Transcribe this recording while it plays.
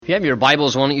If you have your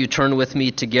Bibles, why don't you turn with me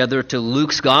together to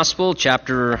Luke's Gospel,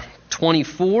 chapter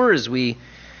 24, as we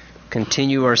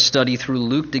continue our study through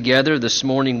Luke together. This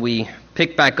morning we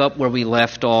pick back up where we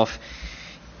left off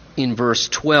in verse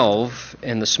 12,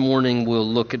 and this morning we'll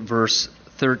look at verse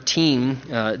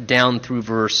 13 down through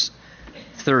verse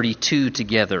 32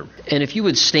 together. And if you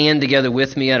would stand together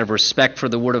with me out of respect for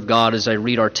the Word of God as I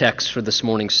read our text for this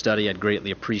morning's study, I'd greatly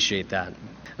appreciate that.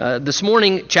 This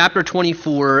morning, chapter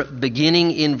 24,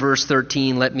 beginning in verse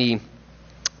 13, let me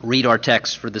read our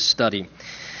text for this study. It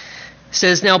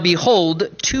says, "Now behold,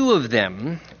 two of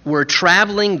them were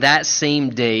traveling that same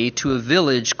day to a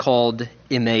village called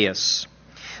Emmaus,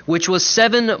 which was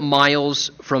 7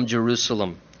 miles from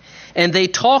Jerusalem. And they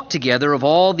talked together of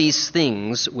all these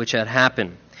things which had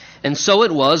happened. And so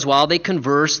it was, while they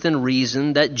conversed and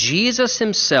reasoned, that Jesus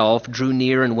himself drew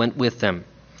near and went with them.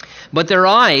 But their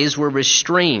eyes were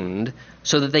restrained,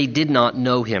 so that they did not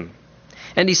know him.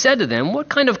 And he said to them, 'What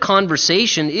kind of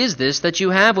conversation is this that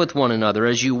you have with one another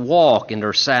as you walk and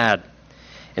are sad?'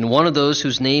 And one of those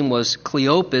whose name was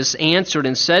Cleopas answered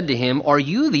and said to him, 'Are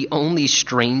you the only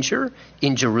stranger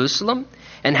in Jerusalem?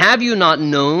 And have you not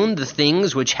known the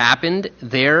things which happened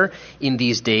there in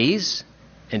these days?'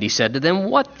 And he said to them,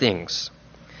 'What things?'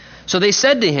 So they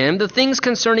said to him, 'The things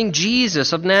concerning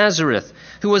Jesus of Nazareth,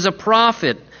 who was a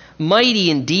prophet, mighty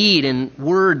in deed and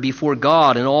word before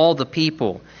God and all the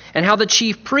people, and how the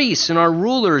chief priests and our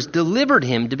rulers delivered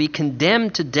him to be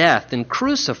condemned to death and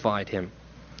crucified him.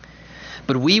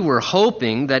 But we were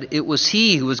hoping that it was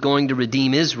he who was going to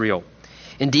redeem Israel.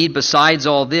 Indeed, besides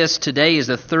all this, today is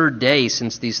the 3rd day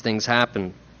since these things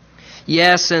happened.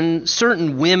 Yes, and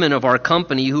certain women of our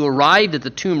company who arrived at the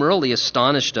tomb early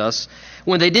astonished us.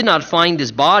 When they did not find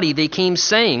his body, they came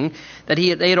saying that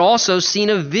they had also seen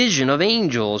a vision of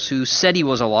angels who said he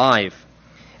was alive.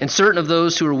 And certain of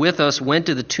those who were with us went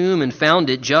to the tomb and found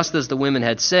it just as the women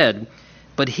had said,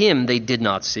 but him they did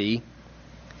not see.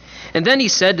 And then he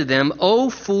said to them, 'O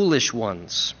foolish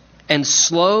ones, and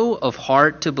slow of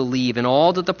heart to believe in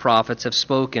all that the prophets have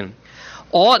spoken.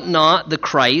 Ought not the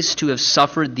Christ to have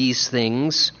suffered these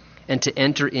things and to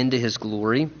enter into his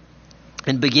glory?'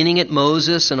 And beginning at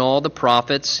Moses and all the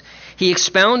prophets, he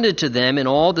expounded to them in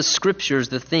all the scriptures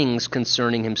the things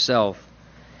concerning himself.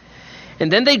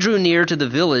 And then they drew near to the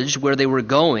village where they were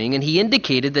going, and he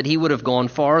indicated that he would have gone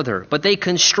farther. But they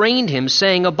constrained him,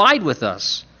 saying, 'Abide with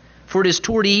us, for it is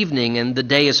toward evening, and the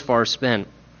day is far spent.'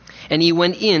 And he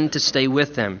went in to stay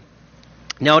with them.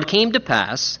 Now it came to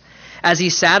pass, as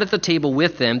he sat at the table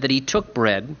with them, that he took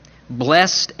bread,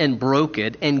 blessed and broke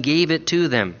it, and gave it to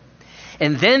them.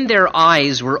 And then their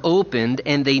eyes were opened,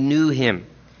 and they knew him,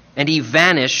 and he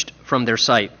vanished from their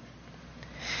sight.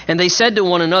 And they said to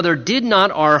one another, 'Did not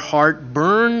our heart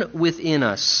burn within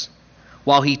us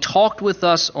while he talked with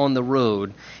us on the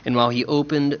road, and while he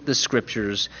opened the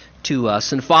scriptures to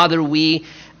us?'" And Father, we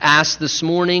ask this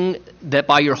morning that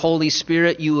by your Holy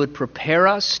Spirit you would prepare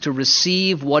us to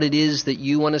receive what it is that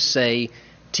you want to say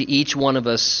to each one of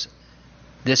us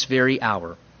this very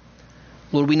hour.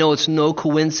 Lord, we know it's no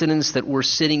coincidence that we're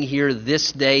sitting here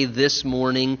this day, this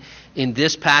morning, in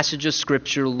this passage of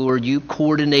Scripture. Lord, you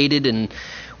coordinated and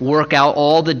work out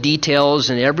all the details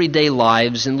in everyday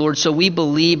lives. And Lord, so we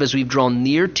believe as we've drawn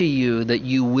near to you that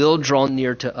you will draw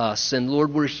near to us. And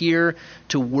Lord, we're here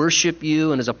to worship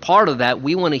you. And as a part of that,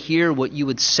 we want to hear what you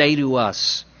would say to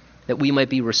us, that we might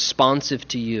be responsive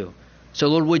to you. So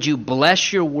Lord, would you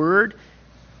bless your word?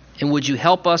 And would you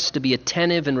help us to be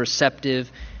attentive and receptive?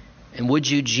 And would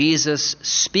you, Jesus,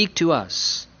 speak to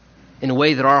us in a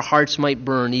way that our hearts might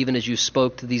burn, even as you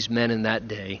spoke to these men in that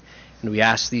day. And we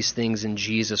ask these things in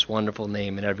Jesus' wonderful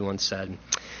name. And everyone said,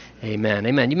 amen.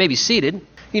 Amen. You may be seated.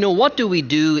 You know, what do we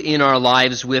do in our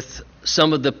lives with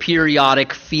some of the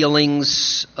periodic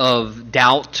feelings of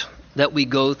doubt that we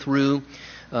go through?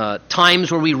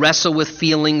 Times where we wrestle with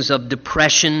feelings of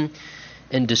depression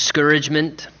and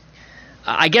discouragement.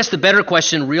 I guess the better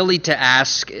question really to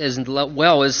ask is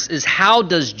how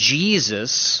does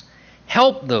Jesus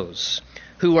help those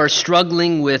who are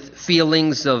struggling with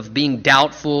feelings of being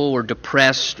doubtful or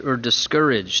depressed or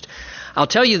discouraged? I'll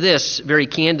tell you this very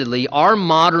candidly, our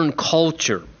modern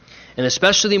culture, and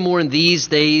especially more in these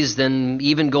days than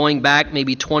even going back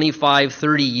maybe 25,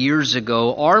 30 years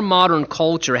ago, our modern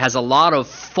culture has a lot of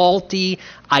faulty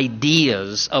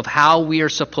ideas of how we are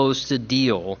supposed to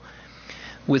deal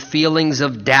with feelings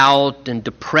of doubt and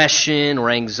depression or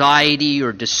anxiety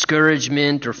or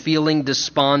discouragement or feeling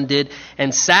despondent.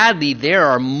 And sadly, there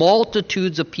are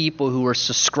multitudes of people who are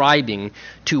subscribing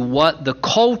to what the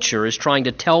culture is trying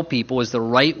to tell people is the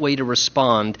right way to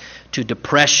respond to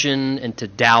depression and to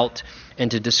doubt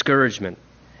and to discouragement.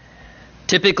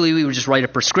 Typically, we would just write a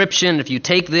prescription. If you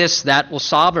take this, that will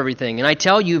solve everything. And I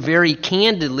tell you very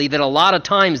candidly that a lot of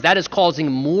times that is causing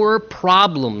more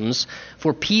problems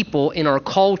for people in our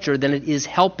culture than it is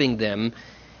helping them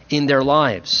in their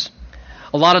lives.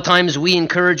 A lot of times we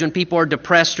encourage when people are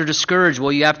depressed or discouraged,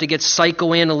 well, you have to get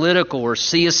psychoanalytical or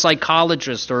see a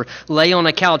psychologist or lay on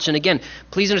a couch. And again,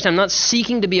 please understand, I'm not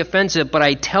seeking to be offensive, but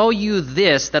I tell you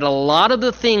this, that a lot of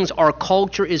the things our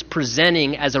culture is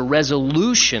presenting as a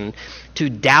resolution to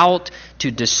doubt,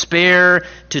 to despair,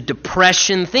 to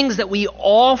depression, things that we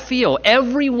all feel,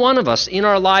 every one of us in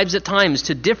our lives at times,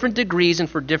 to different degrees and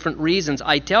for different reasons.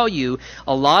 I tell you,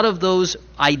 a lot of those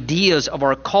ideas of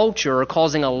our culture are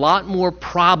causing a lot more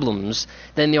problems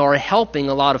than they are helping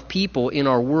a lot of people in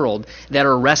our world that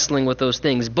are wrestling with those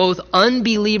things, both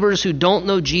unbelievers who don't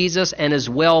know Jesus and as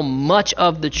well much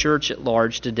of the church at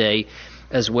large today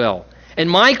as well. And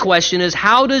my question is,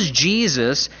 how does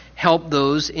Jesus help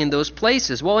those in those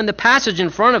places? Well, in the passage in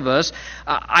front of us,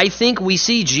 I think we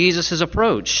see Jesus'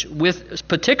 approach with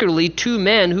particularly two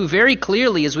men who very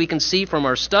clearly, as we can see from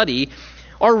our study,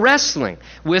 are wrestling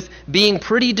with being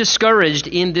pretty discouraged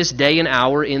in this day and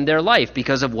hour in their life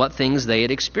because of what things they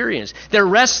had experienced. They're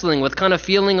wrestling with kind of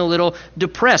feeling a little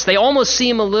depressed. They almost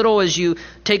seem a little, as you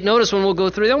take notice when we'll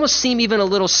go through, they almost seem even a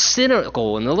little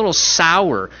cynical and a little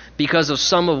sour because of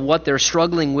some of what they're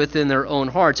struggling with in their own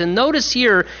hearts. And notice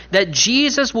here that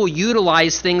Jesus will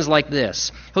utilize things like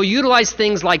this. He'll utilize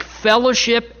things like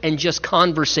fellowship and just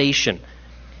conversation.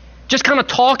 Just kind of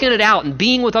talking it out and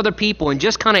being with other people and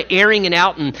just kind of airing it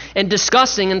out and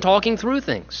discussing and talking through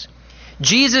things.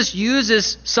 Jesus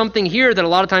uses something here that a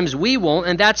lot of times we won't,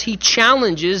 and that's he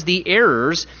challenges the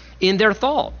errors in their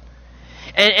thought.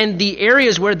 And the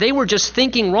areas where they were just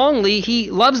thinking wrongly,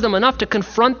 he loves them enough to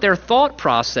confront their thought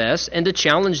process and to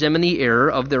challenge them in the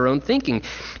error of their own thinking.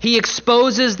 He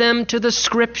exposes them to the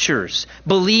Scriptures,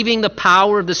 believing the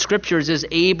power of the Scriptures is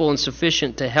able and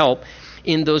sufficient to help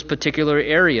in those particular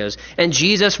areas. And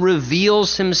Jesus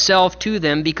reveals himself to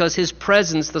them because his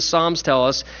presence, the Psalms tell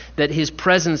us, that his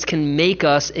presence can make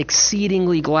us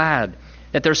exceedingly glad.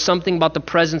 That there's something about the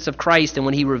presence of Christ and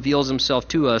when he reveals himself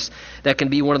to us that can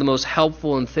be one of the most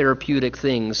helpful and therapeutic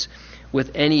things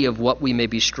with any of what we may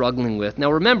be struggling with.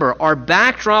 Now remember, our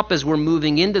backdrop as we're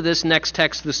moving into this next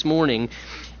text this morning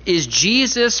is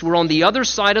Jesus. We're on the other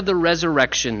side of the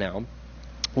resurrection now.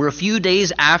 We're a few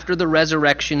days after the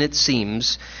resurrection, it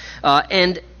seems.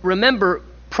 And remember,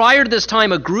 prior to this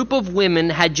time, a group of women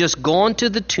had just gone to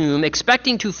the tomb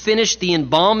expecting to finish the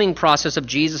embalming process of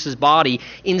Jesus' body.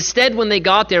 Instead, when they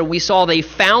got there, we saw they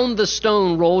found the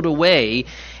stone rolled away.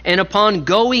 And upon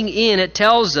going in, it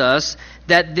tells us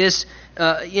that this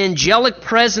angelic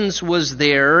presence was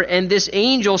there, and this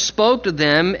angel spoke to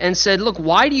them and said, "Look,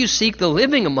 why do you seek the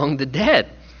living among the dead?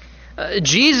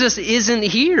 Jesus isn't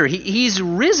here. He's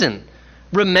risen.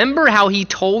 Remember how he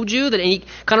told you that?" And he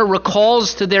kind of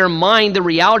recalls to their mind the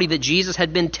reality that Jesus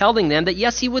had been telling them that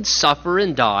yes, he would suffer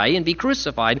and die and be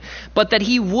crucified, but that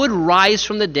he would rise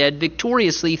from the dead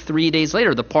victoriously 3 days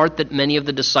later, the part that many of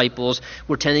the disciples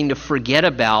were tending to forget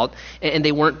about and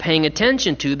they weren't paying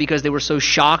attention to because they were so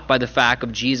shocked by the fact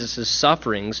of Jesus'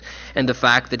 sufferings and the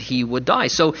fact that he would die.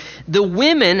 So the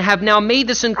women have now made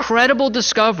this incredible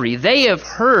discovery. They have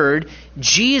heard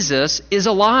Jesus is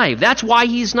alive. That's why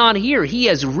he's not here. He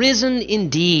has risen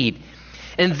indeed.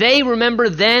 And they remember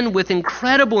then with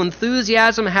incredible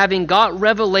enthusiasm, having got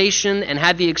revelation and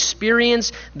had the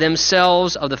experience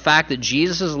themselves of the fact that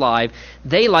Jesus is alive,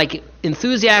 they, like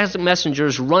enthusiastic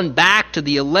messengers, run back to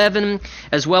the 11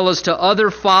 as well as to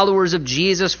other followers of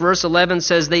Jesus. Verse 11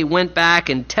 says they went back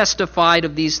and testified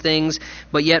of these things,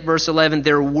 but yet verse 11,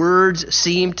 their words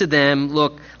seemed to them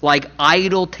look like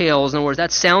idle tales. In other words,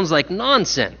 that sounds like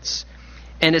nonsense.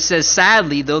 And it says,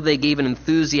 sadly, though they gave an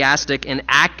enthusiastic and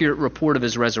accurate report of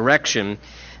his resurrection,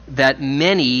 that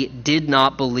many did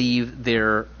not believe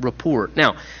their report.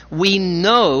 Now, we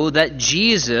know that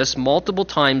Jesus, multiple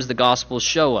times the Gospels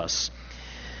show us,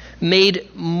 made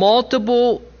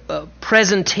multiple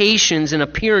presentations and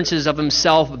appearances of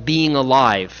himself being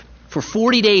alive. For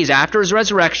 40 days after his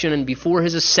resurrection and before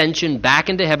his ascension back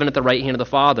into heaven at the right hand of the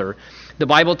Father, the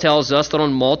Bible tells us that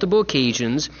on multiple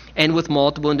occasions and with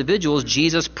multiple individuals,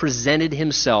 Jesus presented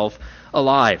himself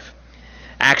alive.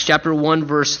 Acts chapter 1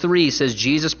 verse 3 says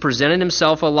Jesus presented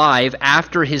himself alive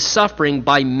after his suffering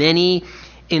by many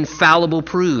infallible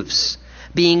proofs,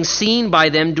 being seen by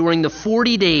them during the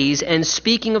 40 days and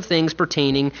speaking of things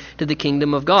pertaining to the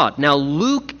kingdom of God. Now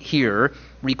Luke here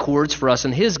records for us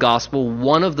in his gospel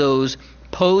one of those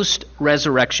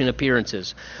post-resurrection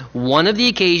appearances. One of the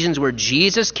occasions where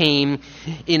Jesus came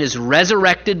in his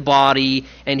resurrected body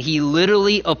and he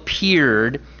literally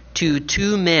appeared to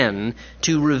two men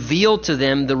to reveal to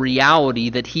them the reality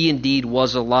that he indeed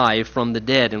was alive from the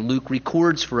dead. And Luke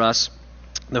records for us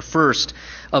the first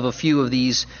of a few of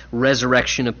these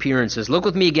resurrection appearances. Look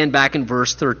with me again back in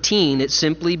verse 13. It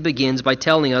simply begins by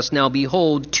telling us, "Now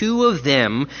behold, two of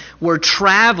them were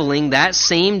traveling that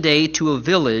same day to a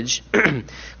village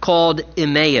called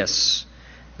Emmaus."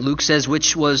 Luke says,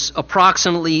 which was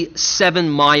approximately 7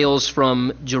 miles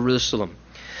from Jerusalem.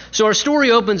 So our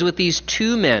story opens with these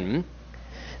two men.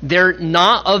 They're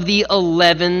not of the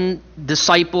 11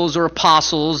 disciples or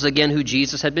apostles, again, who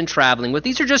Jesus had been traveling with.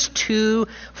 These are just two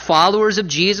followers of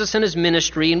Jesus and his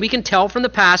ministry, and we can tell from the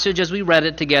passage as we read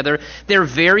it together, they're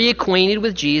very acquainted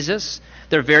with Jesus.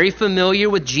 They're very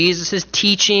familiar with Jesus'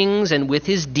 teachings and with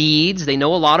his deeds. They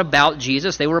know a lot about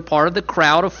Jesus. They were a part of the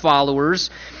crowd of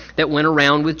followers that went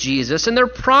around with Jesus, and they're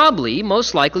probably,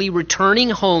 most likely, returning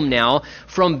home now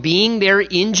from being there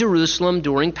in Jerusalem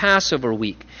during Passover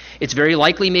week. It's very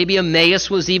likely maybe Emmaus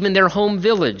was even their home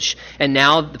village, and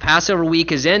now the Passover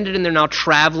week has ended and they're now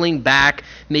traveling back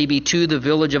maybe to the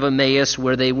village of Emmaus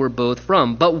where they were both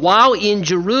from. But while in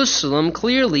Jerusalem,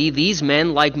 clearly these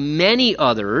men, like many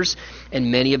others and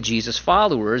many of Jesus'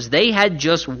 followers, they had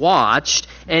just watched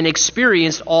and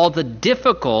experienced all the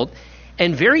difficult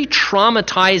and very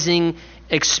traumatizing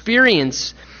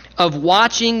experience of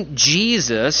watching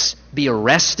Jesus be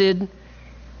arrested,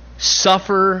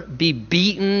 suffer, be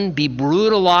beaten, be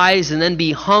brutalized, and then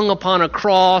be hung upon a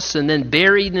cross and then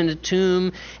buried in a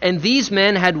tomb. And these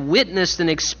men had witnessed and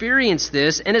experienced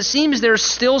this, and it seems they're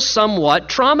still somewhat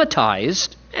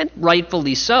traumatized, and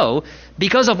rightfully so,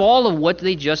 because of all of what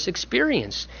they just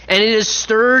experienced. And it has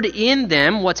stirred in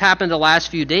them what's happened the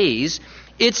last few days.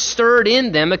 It's stirred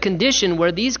in them a condition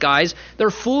where these guys, they're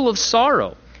full of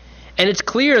sorrow. And it's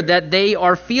clear that they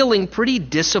are feeling pretty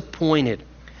disappointed.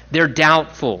 They're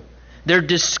doubtful. They're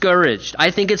discouraged. I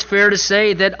think it's fair to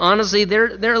say that honestly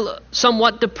they're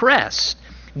somewhat depressed,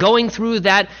 going through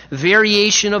that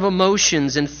variation of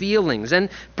emotions and feelings. And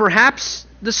perhaps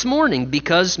this morning,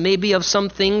 because maybe of some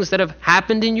things that have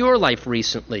happened in your life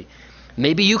recently,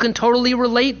 maybe you can totally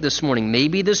relate this morning.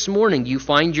 Maybe this morning you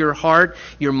find your heart,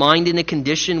 your mind in a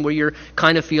condition where you're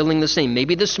kind of feeling the same.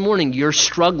 Maybe this morning you're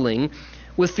struggling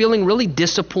with feeling really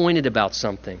disappointed about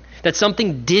something, that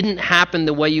something didn't happen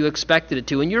the way you expected it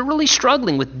to, and you're really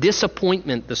struggling with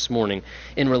disappointment this morning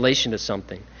in relation to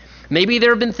something. Maybe there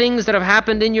have been things that have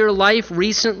happened in your life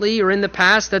recently or in the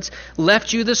past that's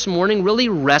left you this morning really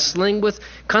wrestling with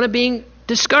kind of being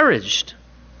discouraged,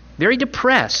 very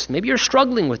depressed. Maybe you're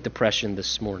struggling with depression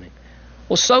this morning.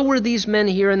 Well, so were these men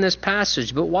here in this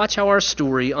passage, but watch how our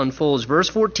story unfolds. Verse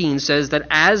 14 says that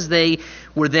as they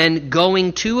were then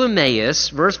going to Emmaus,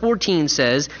 verse 14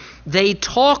 says, they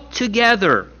talked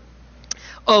together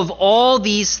of all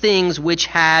these things which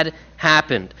had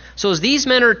happened. So as these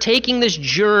men are taking this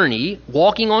journey,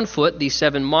 walking on foot, these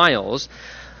 7 miles,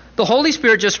 the Holy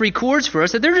Spirit just records for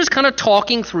us that they're just kind of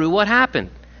talking through what happened.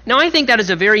 Now, I think that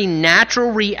is a very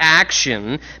natural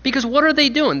reaction, because what are they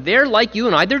doing? They're like you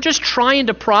and I. They're just trying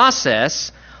to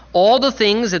process all the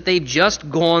things that they've just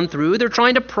gone through. They're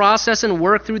trying to process and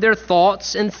work through their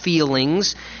thoughts and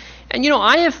feelings. And,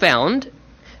 I have found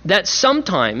that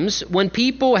sometimes when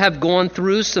people have gone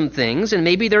through some things and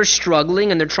maybe they're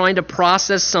struggling and they're trying to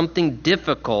process something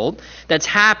difficult that's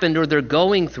happened or they're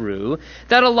going through,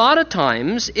 that a lot of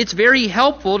times it's very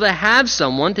helpful to have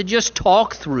someone to just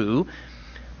talk through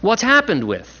what's happened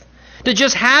with. To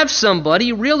just have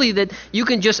somebody really that you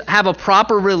can just have a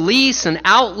proper release and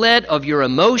outlet of your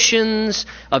emotions,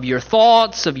 of your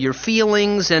thoughts, of your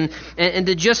feelings, and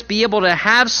to just be able to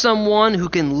have someone who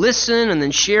can listen and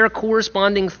then share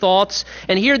corresponding thoughts.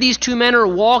 And here these two men are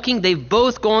walking. They've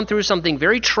both gone through something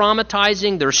very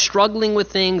traumatizing. They're struggling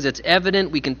with things. It's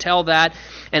evident. We can tell that.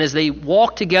 And as they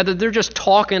walk together, they're just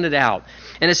talking it out.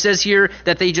 And it says here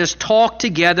that they just talked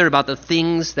together about the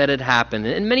things that had happened.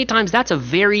 And many times that's a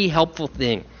very helpful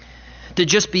thing, to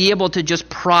just be able to just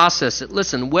process it.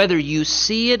 Listen, whether you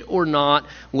see it or not,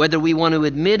 whether we want to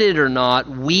admit it or not,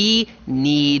 we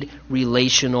need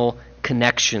relational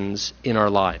connections in our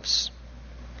lives.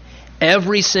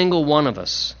 Every single one of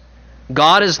us.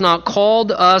 God has not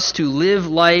called us to live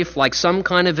life like some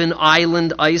kind of an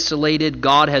island isolated.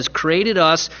 God has created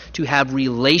us to have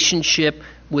relationship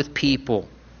with people.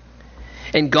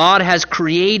 And God has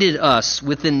created us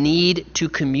with the need to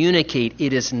communicate.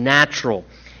 It is natural.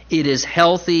 It is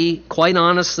healthy. Quite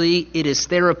honestly, it is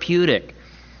therapeutic.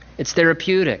 It's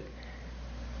therapeutic.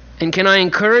 And can I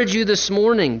encourage you this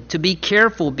morning to be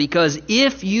careful, because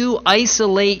if you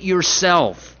isolate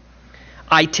yourself,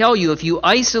 I tell you, if you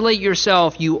isolate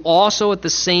yourself, you also at the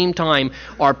same time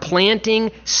are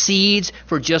planting seeds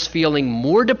for just feeling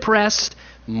more depressed,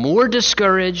 more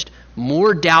discouraged,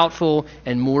 more doubtful,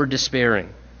 and more despairing.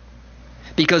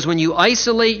 Because when you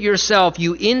isolate yourself,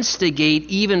 you instigate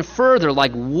even further,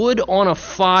 like wood on a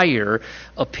fire,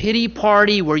 a pity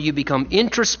party where you become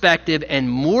introspective and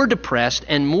more depressed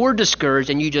and more discouraged,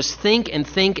 and you just think and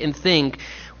think and think,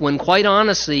 when quite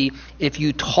honestly, if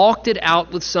you talked it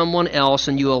out with someone else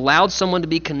and you allowed someone to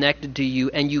be connected to you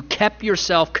and you kept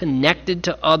yourself connected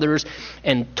to others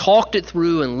and talked it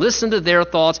through and listened to their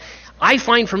thoughts, I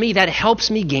find for me that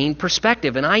helps me gain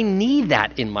perspective, and I need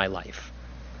that in my life.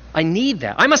 I need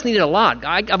that. I must need it a lot.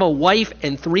 I have a wife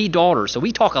and 3 daughters, so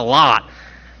we talk a lot.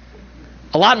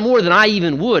 A lot more than I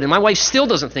even would, and my wife still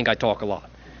doesn't think I talk a lot.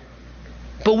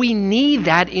 But we need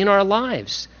that in our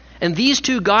lives. And these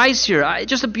 2 guys here,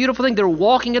 just a beautiful thing. They're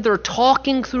walking it, they're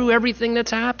talking through everything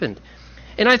that's happened.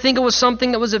 And I think it was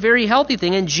something that was a very healthy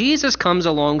thing. And Jesus comes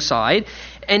alongside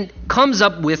and comes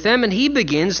up with them, and he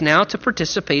begins now to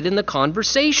participate in the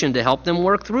conversation to help them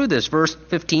work through this. Verse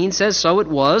 15 says, "So it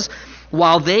was,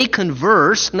 while they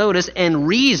conversed," notice, "and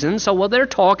reasoned," so while they're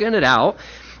talking it out,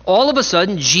 all of a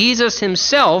sudden Jesus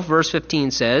himself, verse 15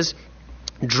 says,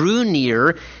 "drew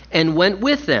near and went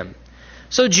with them."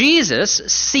 So Jesus,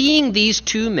 seeing these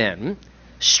 2 men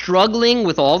struggling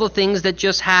with all the things that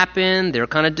just happened, they're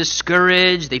kind of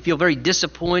discouraged, they feel very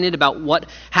disappointed about what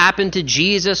happened to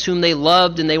Jesus, whom they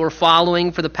loved and they were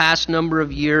following for the past number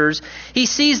of years. He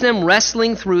sees them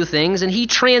wrestling through things, and he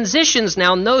transitions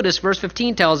now. Notice, verse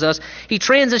 15 tells us, he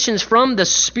transitions from the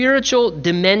spiritual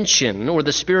dimension or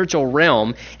the spiritual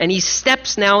realm, and he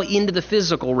steps now into the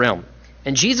physical realm.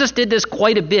 And Jesus did this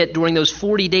quite a bit during those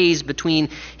 40 days between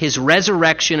his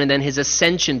resurrection and then his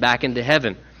ascension back into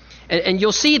heaven. And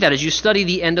you'll see that as you study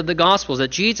the end of the Gospels, that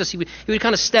Jesus, he would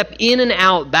kind of step in and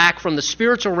out back from the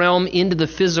spiritual realm into the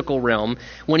physical realm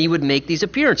when he would make these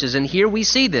appearances. And here we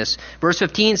see this. Verse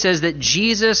 15 says that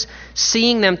Jesus,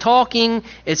 seeing them talking,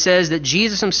 it says that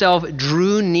Jesus himself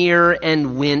drew near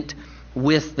and went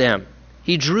with them.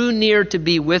 He drew near to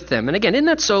be with them. And again, isn't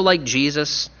that so like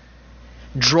Jesus?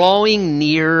 Drawing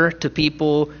near to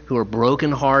people who are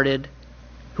brokenhearted,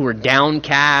 who are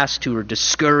downcast, who are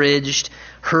discouraged,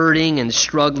 hurting and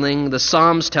struggling. The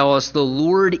Psalms tell us the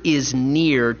Lord is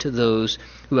near to those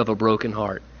who have a broken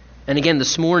heart. And again,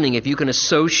 this morning, if you can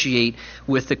associate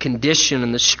with the condition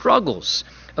and the struggles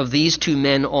of these 2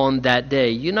 men on that day,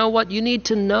 you know what? You need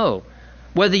to know,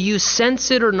 whether you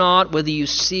sense it or not, whether you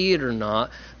see it or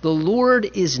not, the Lord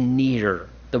is near,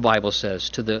 the Bible says,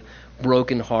 to the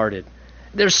brokenhearted.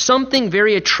 There's something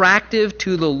very attractive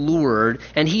to the Lord,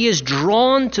 and he is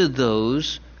drawn to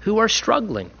those who are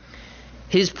struggling.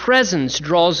 His presence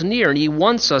draws near, and he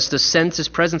wants us to sense his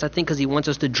presence, I think, because he wants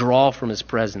us to draw from his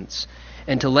presence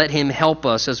and to let him help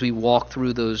us as we walk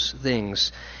through those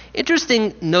things.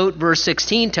 Interesting note, verse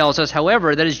 16 tells us,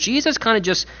 however, that as Jesus kind of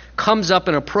just comes up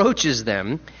and approaches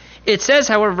them, it says,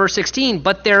 however, verse 16,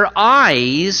 "But their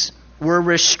eyes were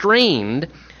restrained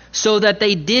so that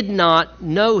they did not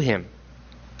know him."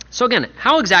 So again,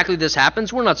 how exactly this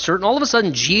happens, we're not certain. All of a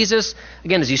sudden, Jesus,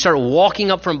 again, as you start walking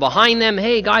up from behind them,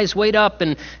 "Hey guys, wait up,"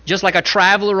 and just like a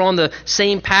traveler on the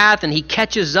same path, and he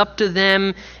catches up to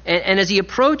them. And as he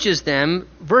approaches them,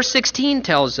 verse 16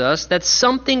 tells us that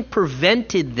something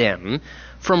prevented them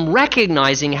from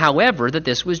recognizing, however, that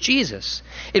this was Jesus.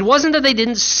 It wasn't that they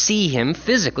didn't see him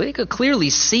physically. They could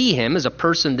clearly see him as a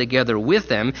person together with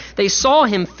them. They saw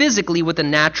him physically with the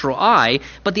natural eye,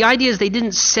 but the idea is they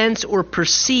didn't sense or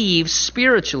perceive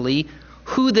spiritually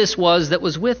who this was that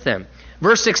was with them.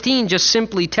 Verse 16 just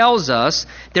simply tells us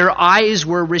their eyes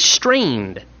were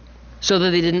restrained so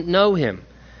that they didn't know him.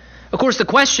 Of course, the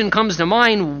question comes to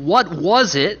mind, what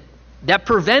was it that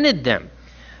prevented them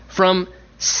from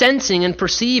sensing and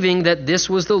perceiving that this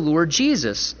was the Lord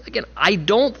Jesus? Again, I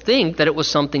don't think that it was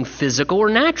something physical or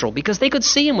natural, because they could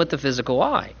see him with the physical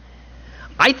eye.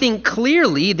 I think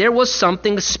clearly there was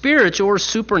something spiritual or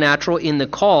supernatural in the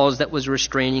cause that was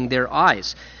restraining their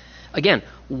eyes. Again,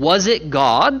 was it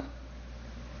God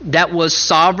that was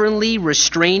sovereignly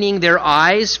restraining their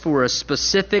eyes for a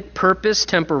specific purpose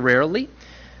temporarily?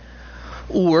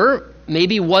 Or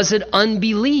maybe was it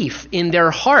unbelief in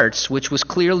their hearts, which was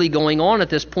clearly going on at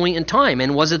this point in time?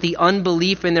 And was it the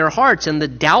unbelief in their hearts and the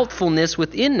doubtfulness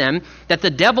within them that the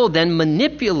devil then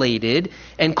manipulated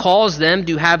and caused them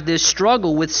to have this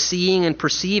struggle with seeing and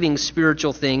perceiving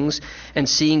spiritual things and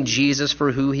seeing Jesus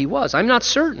for who he was? I'm not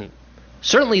certain.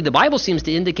 Certainly, the Bible seems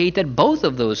to indicate that both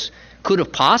of those could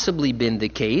have possibly been the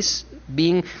case,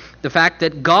 being the fact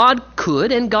that God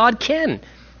could and God can.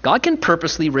 God can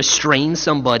purposely restrain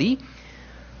somebody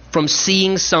from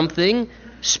seeing something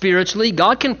spiritually.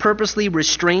 God can purposely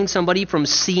restrain somebody from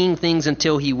seeing things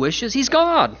until he wishes. He's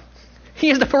God. He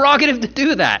has the prerogative to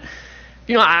do that.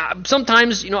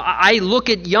 Sometimes I look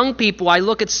at young people, I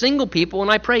look at single people,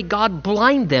 and I pray, God,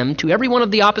 blind them to every one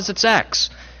of the opposite sex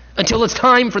until it's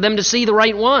time for them to see the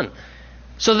right one,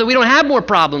 so that we don't have more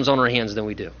problems on our hands than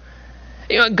we do.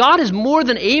 God is more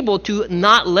than able to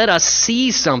not let us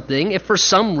see something if for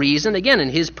some reason, again, in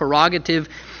his prerogative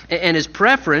and his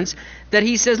preference, that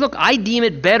he says, look, I deem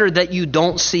it better that you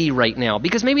don't see right now,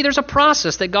 because maybe there's a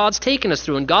process that God's taken us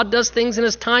through, and God does things in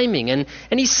his timing, and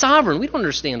he's sovereign. We don't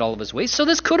understand all of his ways. So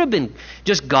this could have been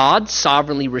just God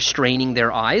sovereignly restraining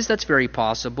their eyes. That's very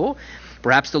possible.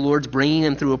 Perhaps the Lord's bringing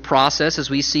them through a process, as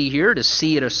we see here, to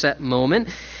see at a set moment.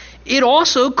 It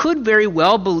also could very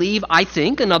well believe, I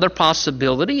think, another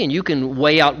possibility, and you can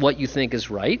weigh out what you think is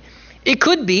right. It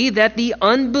could be that the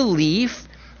unbelief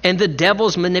and the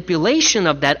devil's manipulation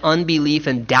of that unbelief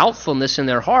and doubtfulness in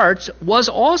their hearts was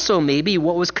also maybe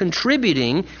what was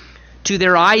contributing to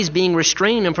their eyes being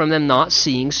restrained and from them not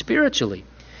seeing spiritually.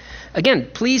 Again,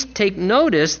 please take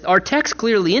notice, our text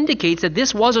clearly indicates that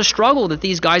this was a struggle that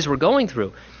these guys were going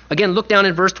through. Again, look down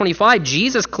in verse 25.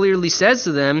 Jesus clearly says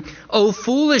to them, "O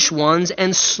foolish ones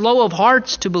and slow of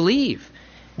hearts to believe."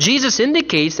 Jesus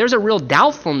indicates there's a real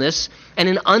doubtfulness and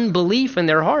an unbelief in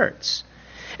their hearts.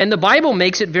 And the Bible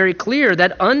makes it very clear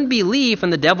that unbelief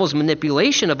and the devil's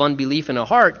manipulation of unbelief in a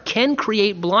heart can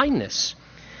create blindness.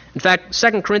 In fact,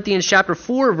 2 Corinthians chapter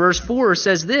 4, verse 4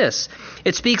 says this.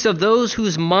 It speaks of those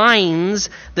whose minds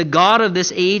the God of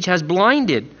this age has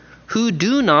blinded, who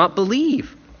do not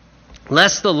believe,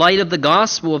 lest the light of the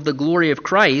gospel of the glory of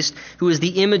Christ, who is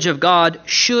the image of God,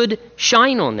 should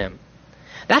shine on them.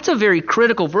 That's a very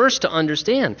critical verse to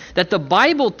understand, that the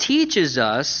Bible teaches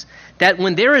us that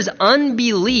when there is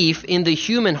unbelief in the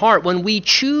human heart, when we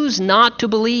choose not to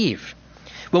believe,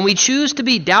 when we choose to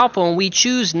be doubtful, and we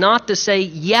choose not to say,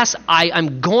 yes,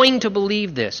 I'm going to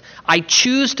believe this, I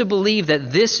choose to believe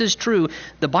that this is true,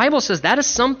 the Bible says that is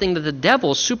something that the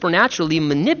devil supernaturally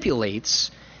manipulates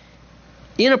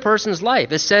in a person's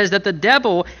life. It says that the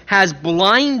devil has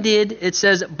blinded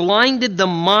the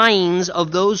minds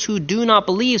of those who do not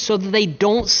believe so that they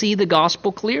don't see the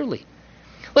gospel clearly.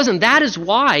 Listen, that is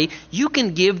why you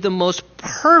can give the most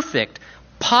perfect,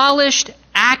 polished,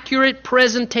 accurate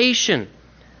presentation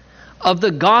of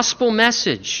the gospel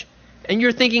message. And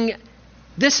you're thinking,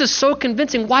 this is so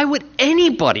convincing. Why would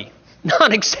anybody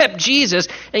not accept Jesus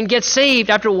and get saved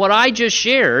after what I just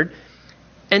shared?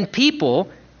 And people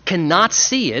cannot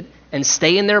see it and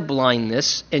stay in their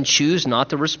blindness and choose not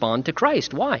to respond to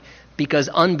Christ. Why? Because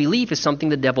unbelief is something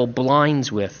the devil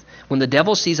blinds with. When the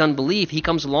devil sees unbelief, he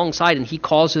comes alongside and he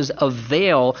causes a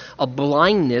veil, a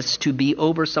blindness to be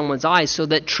over someone's eyes so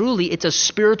that truly it's a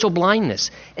spiritual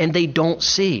blindness and they don't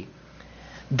see.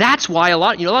 That's why a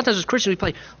lot of times as Christians we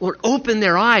pray, Lord, open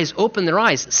their eyes, open their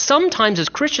eyes. Sometimes as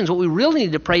Christians what we really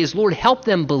need to pray is, Lord, help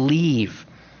them believe.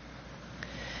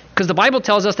 Because the Bible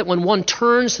tells us that when one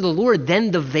turns to the Lord,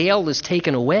 then the veil is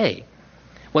taken away.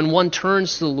 When one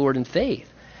turns to the Lord in faith.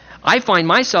 I find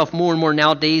myself more and more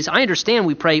nowadays, I understand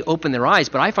we pray open their eyes,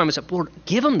 but I find myself, Lord,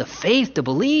 give them the faith to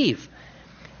believe.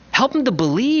 Help them to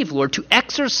believe, Lord, to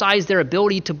exercise their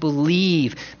ability to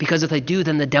believe. Because if they do,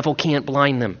 then the devil can't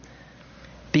blind them.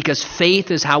 Because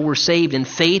faith is how we're saved, and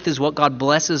faith is what God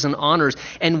blesses and honors.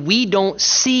 And we don't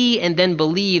see and then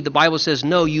believe. The Bible says,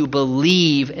 no, you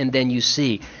believe and then you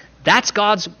see. That's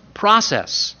God's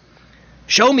process.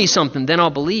 Show me something, then I'll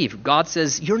believe. God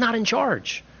says, you're not in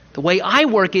charge. The way I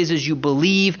work is you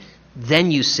believe, then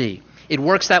you see. It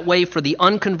works that way for the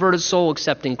unconverted soul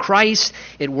accepting Christ.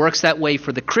 It works that way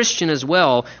for the Christian as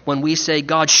well. When we say,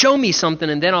 God, show me something,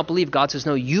 and then I'll believe. God says,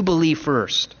 no, you believe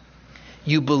first.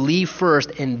 You believe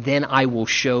first, and then I will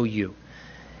show you.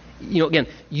 Again,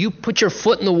 you put your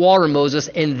foot in the water, Moses,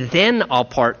 and then I'll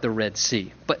part the Red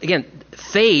Sea. But again,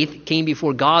 faith came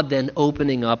before God then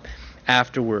opening up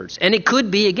afterwards. And it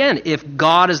could be, again, if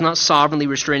God is not sovereignly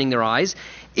restraining their eyes,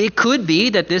 it could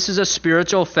be that this is a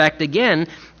spiritual effect, again,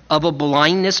 of a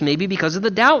blindness, maybe because of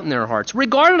the doubt in their hearts.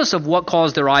 Regardless of what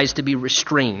caused their eyes to be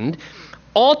restrained,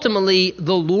 ultimately,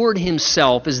 the Lord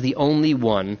himself is the only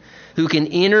one who can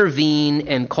intervene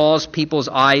and cause people's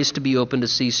eyes to be open to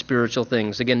see spiritual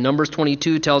things. Again, Numbers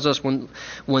 22 tells us when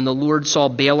the Lord saw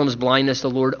Balaam's blindness, the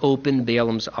Lord opened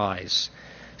Balaam's eyes.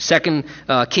 2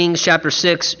 Kings chapter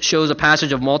 6 shows a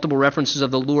passage of multiple references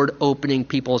of the Lord opening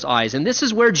people's eyes. And this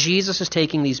is where Jesus is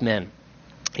taking these men.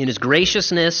 In his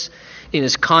graciousness, in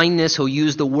his kindness, he'll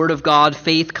use the word of God.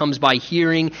 Faith comes by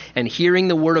hearing, and hearing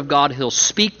the word of God. He'll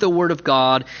speak the word of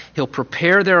God. He'll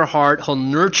prepare their heart. He'll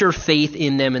nurture faith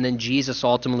in them, and then Jesus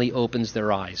ultimately opens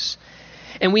their eyes.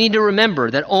 And we need to remember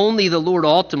that only the Lord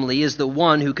ultimately is the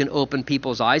one who can open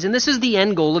people's eyes. And this is the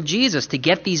end goal of Jesus, to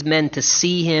get these men to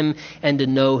see him and to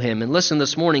know him. And listen,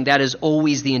 this morning, that is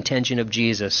always the intention of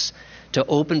Jesus, to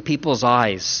open people's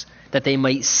eyes, that they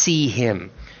might see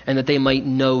him and that they might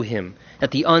know him, that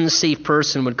the unsafe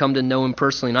person would come to know him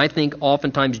personally. And I think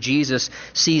oftentimes Jesus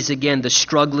sees again the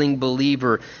struggling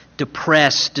believer,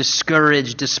 depressed,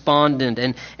 discouraged, despondent,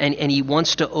 and he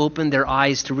wants to open their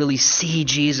eyes to really see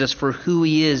Jesus for who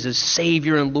he is as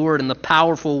Savior and Lord and the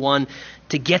powerful one,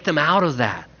 to get them out of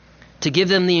that, to give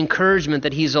them the encouragement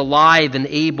that he's alive and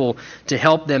able to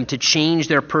help them to change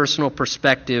their personal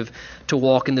perspective, to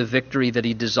walk in the victory that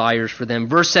he desires for them.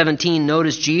 Verse 17,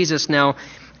 notice Jesus now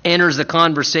enters the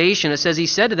conversation. It says he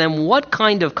said to them, "What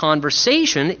kind of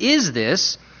conversation is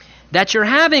this that you're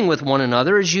having with one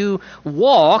another as you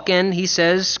walk?" And he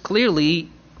says clearly,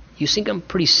 "You think I'm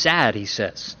pretty sad," he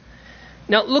says.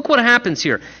 Now look what happens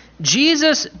here.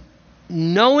 Jesus,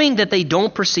 knowing that they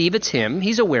don't perceive it's him,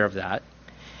 he's aware of that,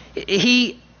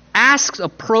 he asks a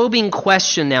probing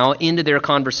question now into their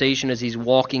conversation as he's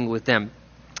walking with them.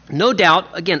 No doubt,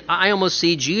 again, I almost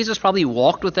see Jesus probably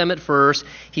walked with them at first.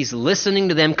 He's listening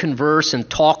to them converse and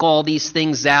talk all these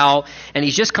things out. And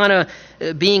he's just kind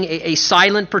of being a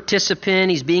silent participant.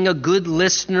 He's being a good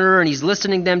listener. And he's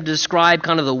listening to them describe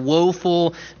kind of the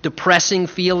woeful, depressing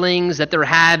feelings that they're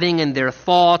having and their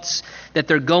thoughts that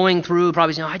they're going through.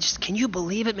 Probably saying, can you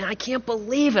believe it, man? I can't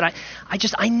believe it.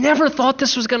 I never thought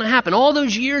this was going to happen. All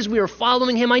those years we were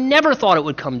following him, I never thought it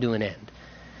would come to an end.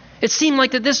 It seemed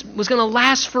like that this was going to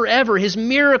last forever, his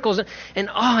miracles. And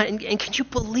can you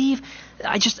believe,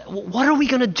 what are we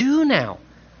going to do now?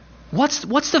 What's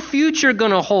the future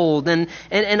going to hold? And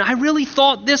I really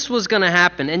thought this was going to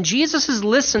happen. And Jesus is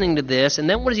listening to this, and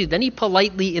then what does he do? Then he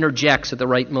politely interjects at the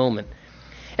right moment.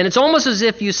 And it's almost as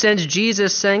if you sense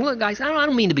Jesus saying, "Look, guys, I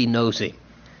don't mean to be nosy,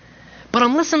 but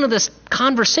I'm listening to this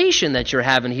conversation that you're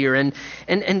having here, and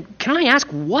can I ask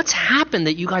what's happened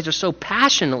that you guys are so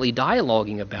passionately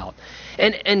dialoguing about?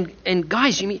 And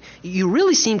guys, you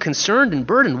really seem concerned and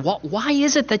burdened. Why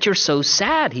is it that you're so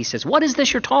sad?" He says. "What is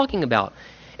this you're talking about?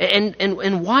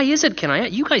 And why is it?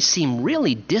 You guys seem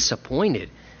really disappointed.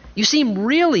 You seem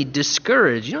really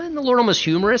discouraged. Isn't the Lord almost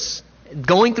humorous?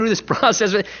 Going through this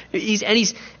process, he's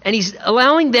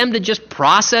allowing them to just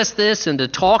process this and to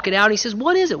talk it out. He says,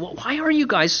 "What is it? Why are you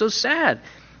guys so sad?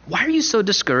 Why are you so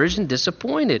discouraged and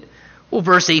disappointed?" Well,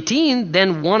 verse 18,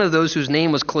 then one of those whose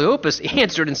name was Cleopas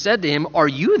answered and said to him, "Are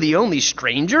you the only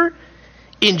stranger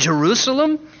in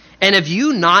Jerusalem? And have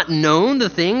you not known the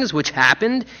things which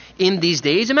happened in these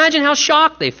days?" Imagine how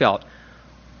shocked they felt.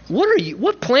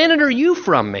 What planet are you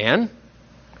from, man?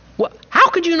 How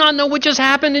could you not know what just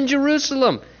happened in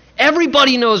Jerusalem?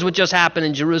 Everybody knows what just happened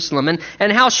in Jerusalem.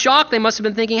 And how shocked they must have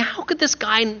been thinking, how could this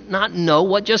guy not know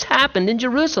what just happened in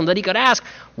Jerusalem? That he could ask,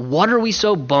 what are we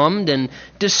so bummed and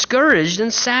discouraged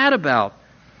and sad about?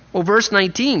 Well, verse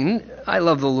 19, I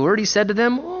love the Lord. He said to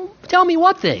them, "Tell me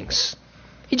what things?"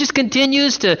 He just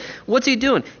continues to, what's he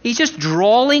doing? He's just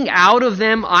drawing out of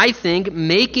them, I think,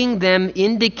 making them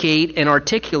indicate and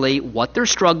articulate what they're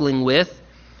struggling with.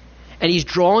 And he's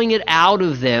drawing it out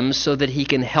of them so that he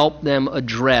can help them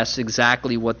address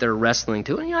exactly what they're wrestling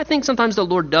to. And I think sometimes the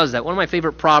Lord does that. One of my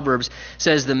favorite proverbs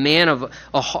says, the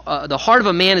heart of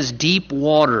a man is deep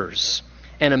waters,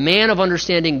 and a man of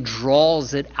understanding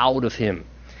draws it out of him.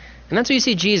 And that's what you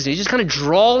see Jesus. He's just kind of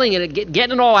drawing it,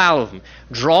 getting it all out of them,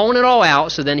 drawing it all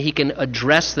out so then he can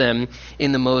address them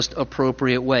in the most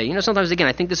appropriate way. Sometimes, again,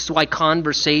 I think this is why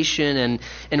conversation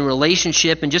and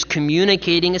relationship and just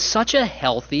communicating is such a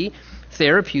healthy,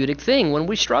 therapeutic thing when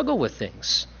we struggle with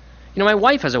things. My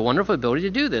wife has a wonderful ability to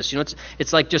do this.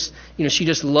 It's like just, she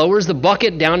just lowers the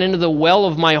bucket down into the well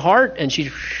of my heart, and she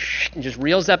just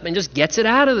reels up and just gets it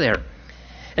out of there.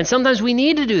 And sometimes we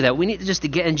need to do that. We need to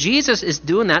get, and Jesus is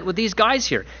doing that with these guys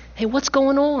here. Hey, what's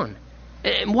going on?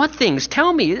 And what things?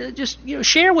 Tell me. Just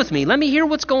share with me. Let me hear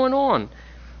what's going on.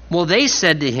 Well, they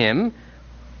said to him,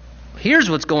 here's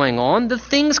what's going on: the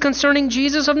things concerning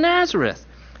Jesus of Nazareth,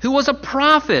 who was a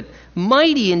prophet,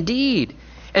 mighty indeed,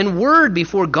 and word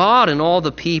before God and all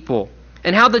the people,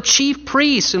 and how the chief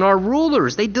priests and our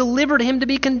rulers, they delivered him to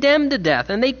be condemned to death,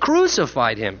 and they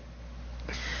crucified him.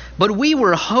 But we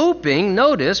were hoping,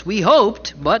 notice, we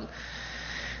hoped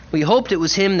it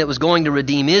was him that was going to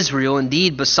redeem Israel.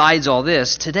 Indeed, besides all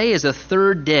this, today is the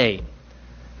third day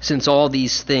since all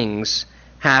these things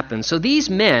happen. So these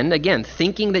men, again,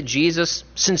 thinking that Jesus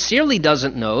sincerely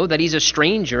doesn't know, that he's a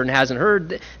stranger and hasn't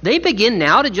heard, they begin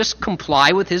now to just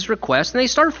comply with his request, and they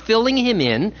start filling him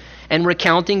in and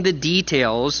recounting the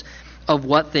details of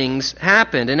what things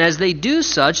happened. And as they do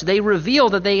such, they reveal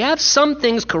that they have some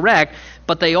things correct,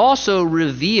 but they also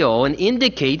reveal and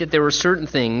indicate that there were certain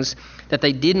things that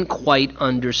they didn't quite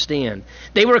understand.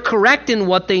 They were correct in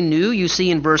what they knew. You see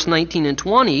in verse 19 and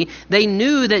 20, they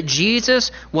knew that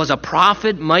Jesus was a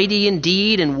prophet, mighty in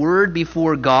deed and word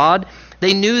before God.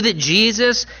 They knew that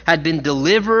Jesus had been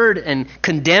delivered and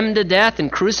condemned to death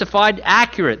and crucified.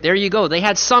 Accurate. There you go. They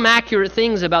had some accurate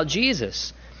things about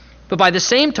Jesus. But by the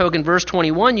same token, verse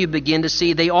 21, you begin to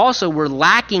see they also were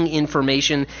lacking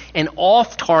information and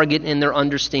off target in their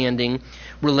understanding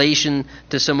relation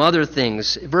to some other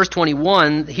things. Verse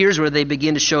 21, here's where they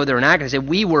begin to show their inaccuracy. They say,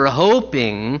 we were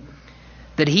hoping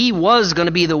that he was going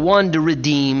to be the one to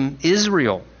redeem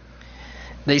Israel.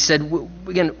 They said,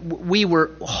 again, we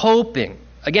were hoping.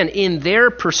 Again, in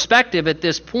their perspective at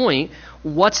this point,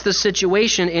 what's the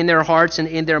situation in their hearts and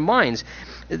in their minds?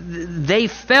 They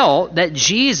felt that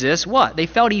Jesus, what? They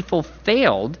felt he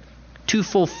failed to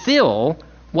fulfill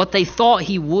what they thought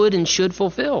he would and should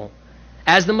fulfill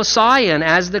as the Messiah and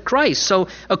as the Christ. So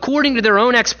according to their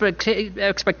own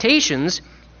expectations,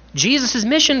 Jesus'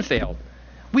 mission failed.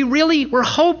 We really were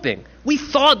hoping. We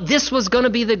thought this was going to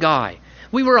be the guy.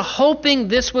 We were hoping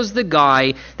this was the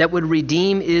guy that would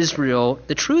redeem Israel.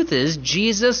 The truth is,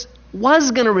 Jesus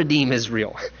was going to redeem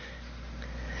Israel.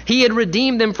 He had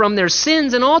redeemed them from their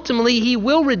sins, and ultimately he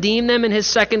will redeem them in his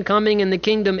second coming in the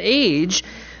kingdom age,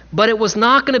 but it was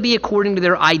not going to be according to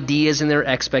their ideas and their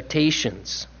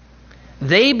expectations.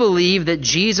 They believed that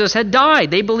Jesus had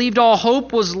died. They believed all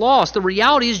hope was lost. The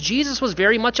reality is Jesus was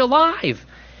very much alive,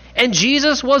 and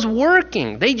Jesus was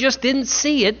working. They just didn't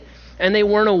see it, and they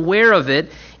weren't aware of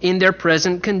it in their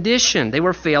present condition. They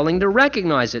were failing to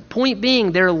recognize it. Point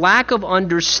being, their lack of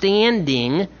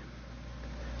understanding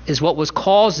is what was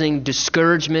causing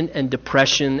discouragement and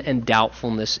depression and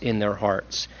doubtfulness in their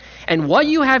hearts. And what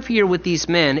you have here with these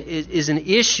men is an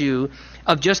issue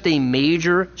of just a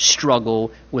major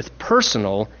struggle with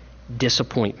personal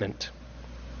disappointment.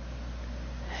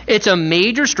 It's a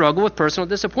major struggle with personal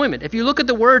disappointment. If you look at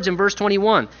the words in verse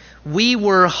 21, we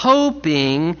were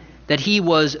hoping that he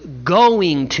was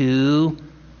going to,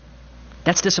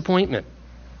 that's disappointment.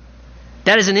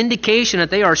 That is an indication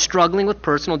that they are struggling with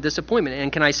personal disappointment.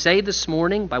 And can I say this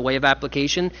morning, by way of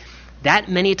application, that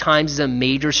many times is a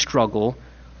major struggle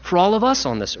for all of us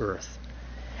on this earth.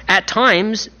 At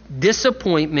times,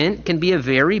 disappointment can be a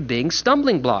very big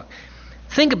stumbling block.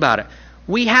 Think about it.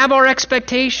 We have our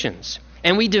expectations,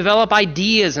 and we develop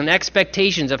ideas and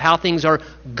expectations of how things are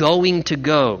going to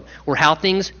go, or how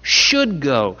things should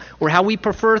go, or how we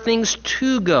prefer things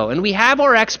to go. And we have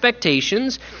our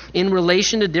expectations in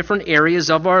relation to different areas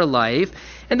of our life.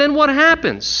 And then what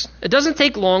happens? It doesn't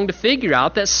take long to figure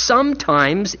out that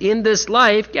sometimes in this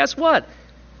life, guess what?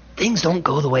 Things don't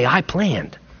go the way I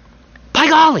planned. By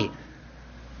golly!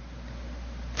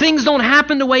 Things don't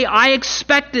happen the way I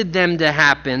expected them to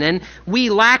happen, and we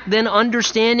lack then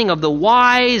understanding of the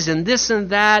whys and this and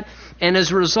that, and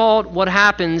as a result, what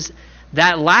happens,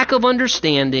 that lack of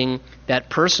understanding, that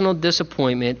personal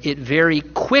disappointment, it very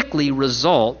quickly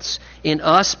results in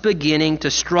us beginning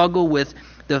to struggle with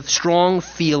the strong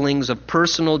feelings of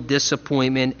personal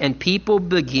disappointment, and people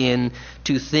begin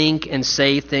to think and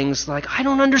say things like, I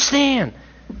don't understand.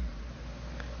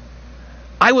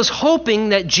 I was hoping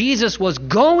that Jesus was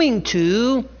going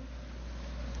to,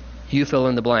 you fill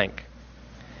in the blank.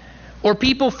 Or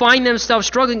people find themselves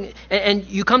struggling, and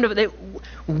you come to,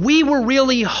 we were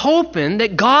really hoping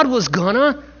that God was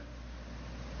gonna,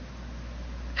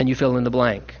 and you fill in the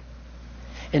blank.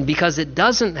 And because it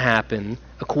doesn't happen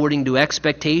according to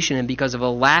expectation, and because of a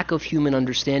lack of human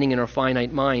understanding in our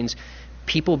finite minds,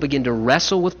 people begin to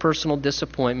wrestle with personal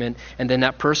disappointment, and then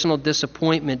that personal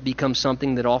disappointment becomes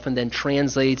something that often then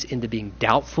translates into being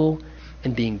doubtful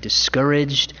and being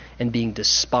discouraged and being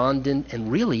despondent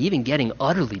and really even getting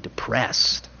utterly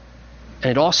depressed. And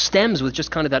it all stems with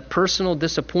just kind of that personal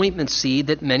disappointment seed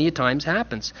that many times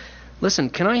happens.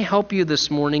 Listen, can I help you this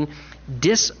morning?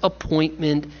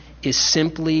 Disappointment is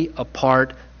simply a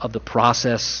part of the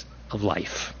process of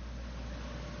life.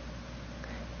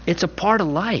 It's a part of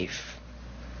life.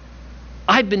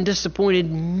 I've been disappointed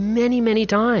many, many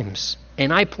times,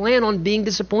 and I plan on being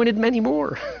disappointed many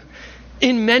more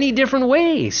in many different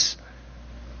ways.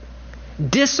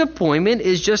 Disappointment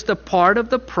is just a part of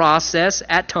the process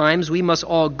at times we must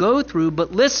all go through,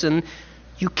 but listen,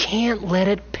 you can't let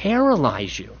it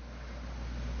paralyze you.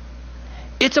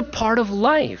 It's a part of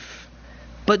life.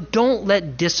 But don't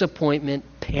let disappointment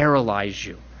paralyze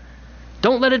you.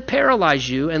 Don't let it paralyze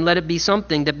you and let it be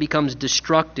something that becomes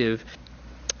destructive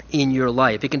in your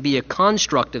life. It can be a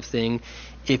constructive thing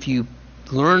if you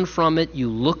learn from it, you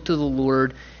look to the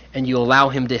Lord, and you allow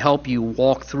Him to help you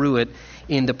walk through it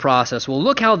in the process. Well,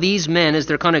 look how these men, as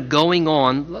they're kind of going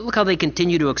on, look how they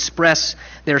continue to express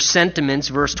their sentiments,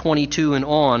 verse 22 and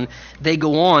on. They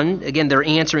go on, again, they're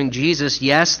answering Jesus.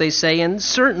 Yes, they say, and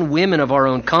certain women of our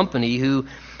own company who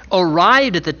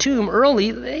arrived at the tomb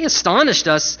early, they astonished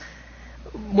us.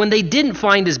 When they didn't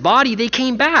find his body, they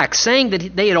came back, saying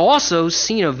that they had also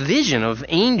seen a vision of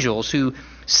angels who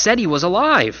said he was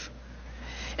alive.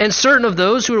 And certain of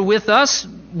those who were with us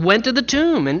went to the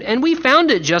tomb, and we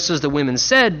found it just as the women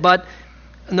said, but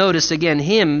notice again,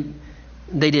 him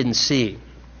they didn't see.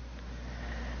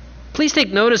 Please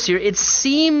take notice here. It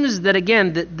seems that,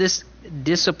 again, that this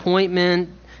disappointment,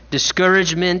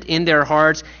 discouragement in their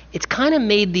hearts, it's kind of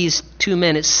made these two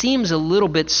men, it seems, a little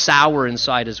bit sour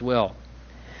inside as well.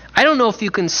 I don't know if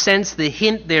you can sense the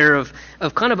hint there of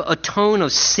kind of a tone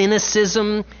of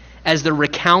cynicism as they're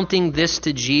recounting this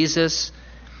to Jesus,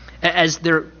 as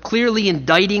they're clearly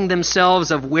indicting themselves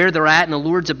of where they're at, and the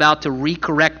Lord's about to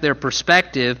recorrect their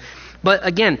perspective. But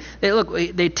again,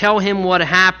 they tell him what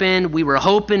happened. We were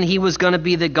hoping he was going to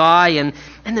be the guy, and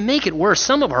to make it worse,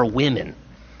 some of our women,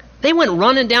 they went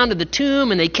running down to the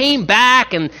tomb, and they came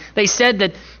back, and they said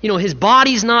that, his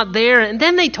body's not there. And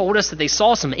then they told us that they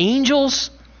saw some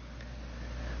angels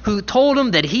who told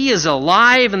them that he is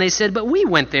alive, and they said, but we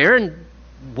went there, and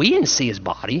we didn't see his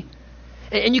body.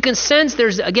 And you can sense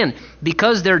there's, again,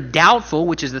 because they're doubtful,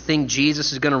 which is the thing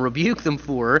Jesus is going to rebuke them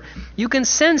for, you can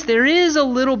sense there is a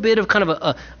little bit of kind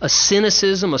of a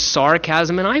cynicism, a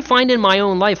sarcasm. And I find in my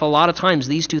own life a lot of times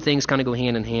these two things kind of go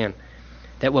hand in hand.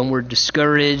 That when we're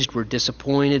discouraged, we're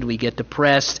disappointed, we get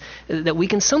depressed, that we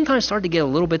can sometimes start to get a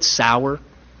little bit sour,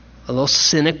 a little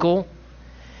cynical.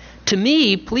 To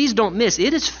me, please don't miss,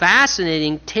 it is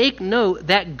fascinating, take note,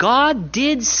 that God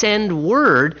did send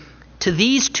word to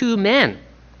these two men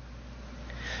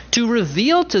to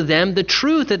reveal to them the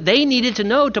truth that they needed to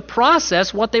know to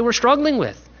process what they were struggling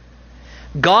with.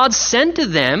 God sent to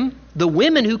them the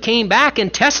women who came back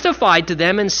and testified to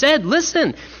them and said,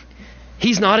 listen,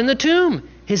 he's not in the tomb.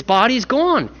 His body's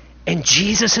gone. And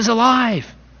Jesus is alive.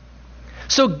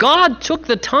 So God took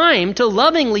the time to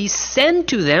lovingly send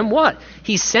to them what?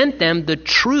 He sent them the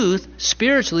truth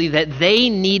spiritually that they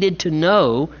needed to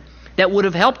know that would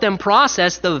have helped them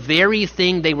process the very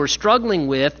thing they were struggling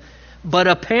with, but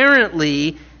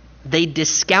apparently they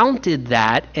discounted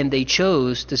that and they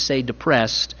chose to stay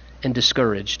depressed and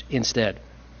discouraged instead.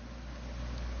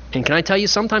 And can I tell you,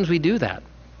 sometimes we do that.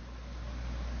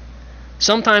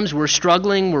 Sometimes we're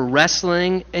struggling, we're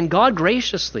wrestling, and God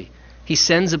graciously, He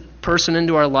sends a person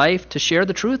into our life to share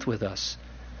the truth with us,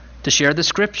 to share the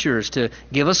scriptures, to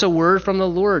give us a word from the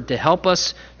Lord, to help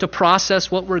us to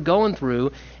process what we're going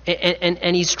through.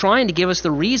 And He's trying to give us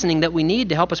the reasoning that we need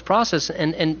to help us process.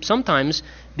 And sometimes,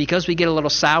 because we get a little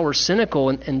sour, cynical,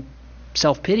 and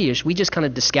self-pity-ish, we just kind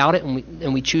of discount it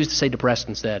and we choose to stay depressed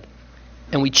instead.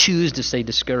 And we choose to stay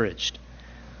discouraged.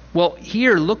 Well,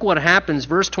 here, look what happens.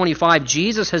 Verse 25,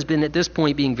 Jesus has been at this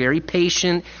point being very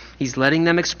patient. He's letting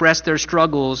them express their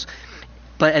struggles.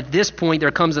 But at this point,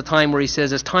 there comes a time where He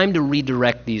says, it's time to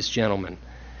redirect these gentlemen.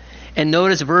 And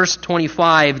notice verse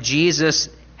 25, Jesus,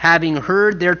 having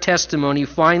heard their testimony,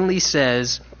 finally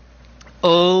says,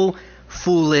 O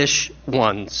foolish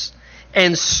ones,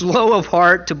 and slow of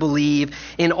heart to believe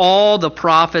in all the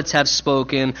prophets have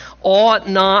spoken, ought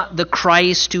not the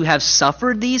Christ to have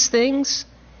suffered these things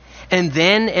and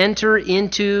then enter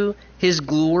into His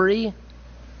glory?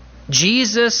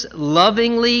 Jesus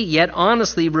lovingly yet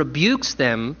honestly rebukes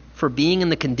them for being in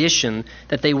the condition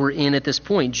that they were in at this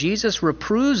point. Jesus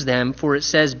reproves them for, it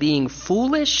says, being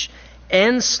foolish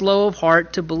and slow of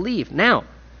heart to believe. Now,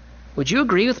 would you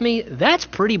agree with me? That's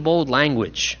pretty bold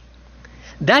language.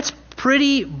 That's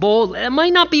pretty bold. It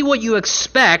might not be what you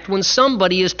expect when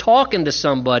somebody is talking to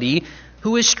somebody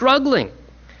who is struggling.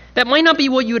 That might not be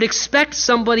what you would expect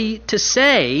somebody to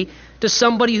say to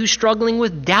somebody who's struggling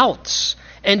with doubts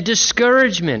and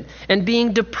discouragement and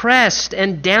being depressed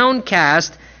and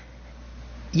downcast.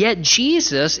 Yet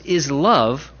Jesus is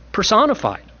love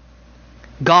personified.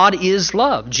 God is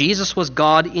love. Jesus was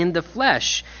God in the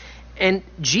flesh. And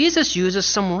Jesus uses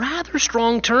some rather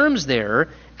strong terms there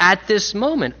at this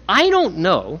moment. I don't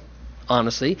know,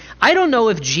 honestly, I don't know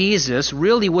if Jesus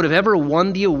really would have ever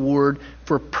won the award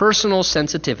for personal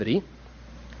sensitivity.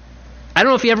 I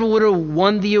don't know if He ever would have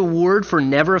won the award for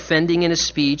never offending in His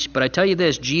speech, but I tell you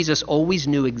this, Jesus always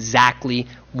knew exactly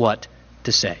what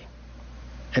to say.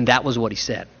 And that was what he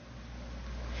said.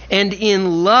 And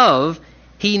in love,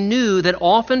 he knew that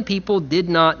often people did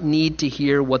not need to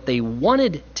hear what they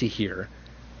wanted to hear,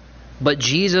 but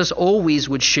Jesus always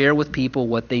would share with people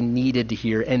what they needed to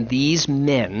hear. And these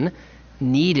men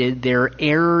needed their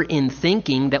error in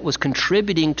thinking that was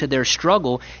contributing to their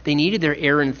struggle. They needed their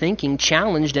error in thinking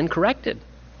challenged and corrected.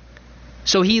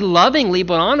 So he lovingly,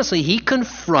 but honestly, he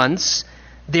confronts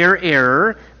their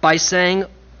error by saying,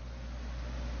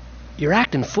 "You're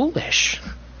acting foolish.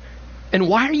 And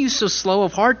why are you so slow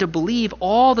of heart to believe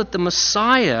all that the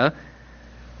Messiah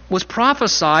was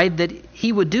prophesied that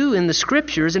he would do in the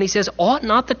Scriptures?" And he says, ought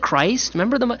not the Christ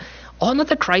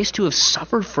to have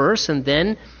suffered first and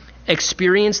then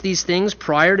experienced these things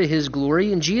prior to his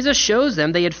glory? And Jesus shows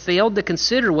them they had failed to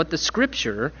consider what the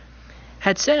Scripture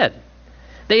had said.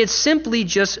 They had simply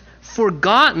just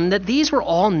forgotten that these were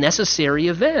all necessary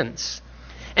events.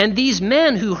 And these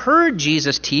men who heard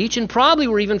Jesus teach and probably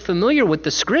were even familiar with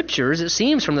the Scriptures, it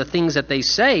seems from the things that they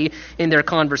say in their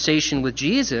conversation with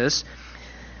Jesus,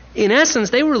 in essence,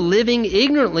 they were living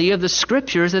ignorantly of the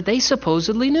Scriptures that they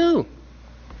supposedly knew.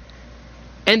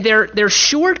 And their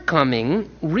shortcoming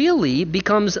really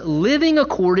becomes living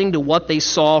according to what they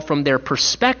saw from their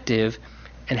perspective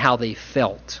and how they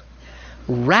felt,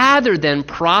 rather than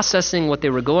processing what they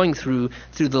were going through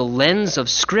the lens of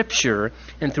Scripture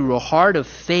and through a heart of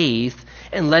faith,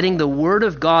 and letting the Word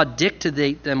of God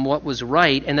dictate them what was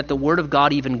right, and that the Word of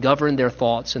God even governed their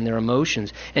thoughts and their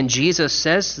emotions. And Jesus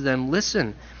says to them,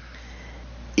 listen,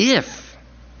 if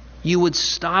you would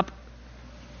stop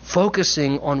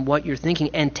focusing on what you're thinking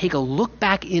and take a look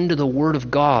back into the Word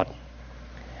of God,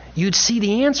 you'd see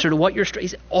the answer to what you're...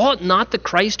 Ought not the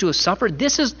Christ to have suffered?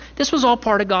 This was all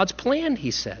part of God's plan, he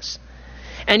says.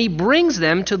 And he brings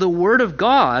them to the Word of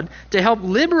God to help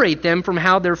liberate them from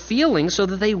how they're feeling so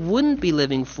that they wouldn't be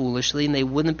living foolishly and they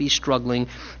wouldn't be struggling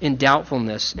in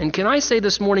doubtfulness. And can I say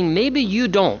this morning, maybe you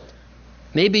don't.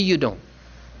 Maybe you don't.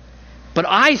 But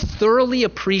I thoroughly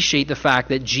appreciate the fact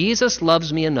that Jesus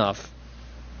loves me enough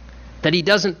that he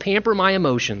doesn't pamper my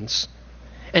emotions,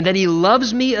 and that he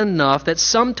loves me enough that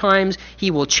sometimes he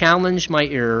will challenge my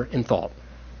error in thought.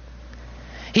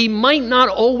 He might not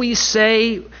always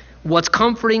say what's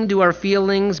comforting to our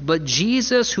feelings, but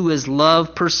Jesus, who is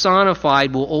love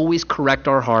personified, will always correct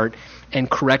our heart and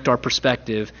correct our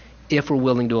perspective if we're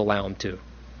willing to allow him to.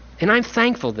 And I'm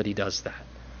thankful that he does that.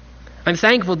 I'm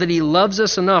thankful that he loves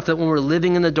us enough that when we're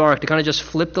living in the dark to kind of just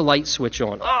flip the light switch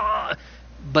on.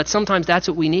 But sometimes that's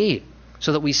what we need,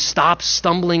 so that we stop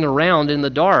stumbling around in the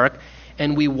dark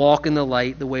and we walk in the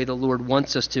light the way the Lord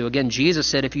wants us to. Again, Jesus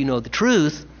said, if you know the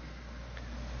truth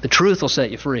will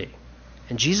set you free.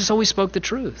 And Jesus always spoke the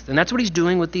truth. And that's what he's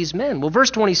doing with these men. Well,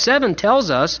 verse 27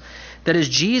 tells us that as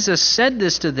Jesus said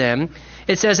this to them,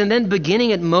 it says, and then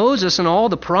beginning at Moses and all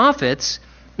the prophets,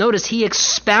 notice he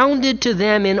expounded to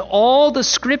them in all the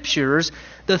Scriptures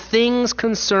the things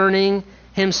concerning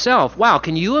himself. Wow,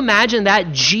 can you imagine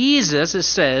that? Jesus, it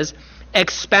says,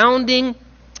 expounding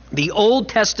the Old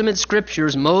Testament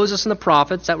Scriptures, Moses and the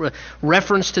prophets, that were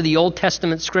reference to the Old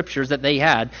Testament Scriptures that they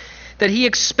had, that he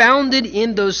expounded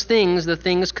in those things the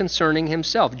things concerning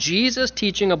himself. Jesus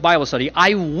teaching a Bible study.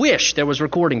 I wish there was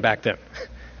recording back then.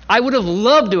 I would have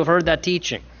loved to have heard that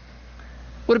teaching.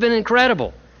 Would have been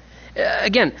incredible.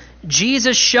 Again,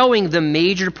 Jesus showing the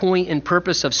major point and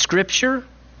purpose of Scripture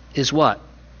is what?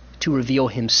 To reveal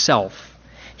himself.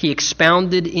 He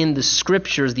expounded in the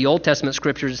Scriptures, the Old Testament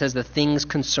Scriptures, it says the things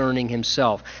concerning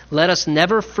himself. Let us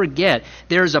never forget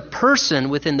there's a person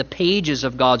within the pages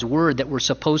of God's Word that we're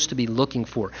supposed to be looking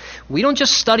for. We don't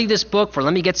just study this book for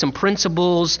let me get some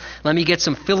principles, let me get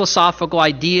some philosophical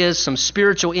ideas, some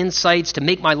spiritual insights to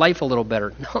make my life a little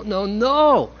better.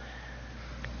 No.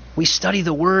 We study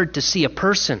the Word to see a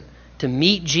person, to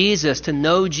meet Jesus, to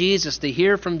know Jesus, to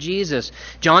hear from Jesus.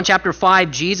 John chapter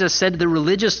 5, Jesus said to the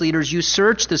religious leaders, you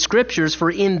search the Scriptures,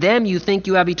 for in them you think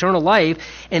you have eternal life,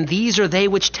 and these are they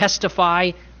which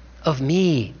testify of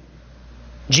me.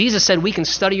 Jesus said we can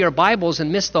study our Bibles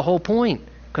and miss the whole point,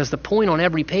 because the point on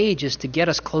every page is to get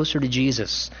us closer to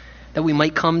Jesus, that we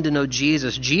might come to know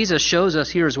Jesus. Jesus shows us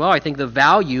here as well, I think, the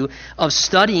value of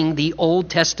studying the Old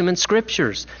Testament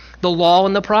Scriptures, the law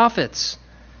and the prophets.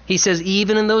 He says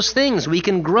even in those things we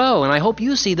can grow, and I hope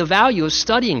you see the value of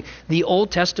studying the Old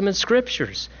Testament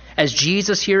Scriptures as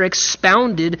Jesus here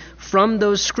expounded from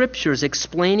those Scriptures,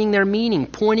 explaining their meaning,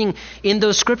 pointing in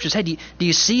those Scriptures. Hey, do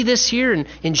you see this here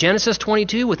in Genesis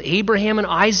 22 with Abraham and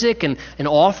Isaac and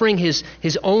offering his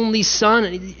only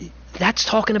son? That's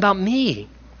talking about me.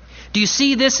 Do you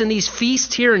see this in these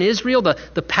feasts here in Israel,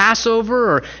 the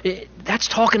Passover? That's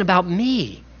talking about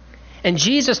me. And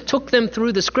Jesus took them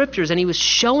through the Scriptures, and he was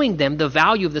showing them the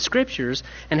value of the Scriptures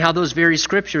and how those very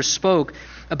Scriptures spoke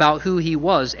about who he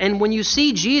was. And when you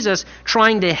see Jesus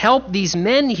trying to help these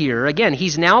men here, again,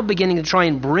 he's now beginning to try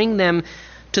and bring them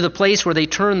to the place where they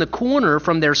turn the corner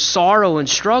from their sorrow and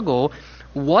struggle.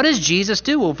 What does Jesus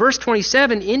do? Well, verse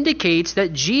 27 indicates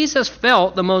that Jesus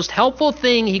felt the most helpful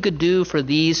thing he could do for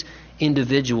these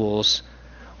individuals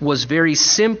was very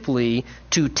simply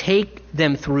to take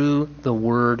them through the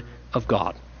Word of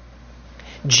God.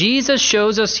 Jesus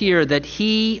shows us here that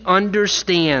he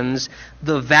understands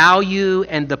the value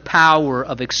and the power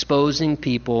of exposing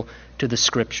people to the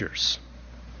Scriptures.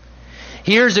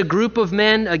 Here's a group of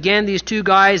men, again, these two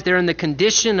guys, they're in the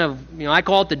condition of, I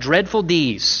call it the dreadful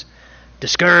D's.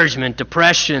 Discouragement,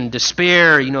 depression,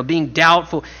 despair, being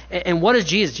doubtful. And what is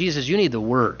Jesus? Jesus, you need the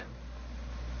Word.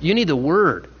 You need the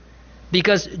Word.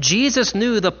 Because Jesus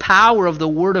knew the power of the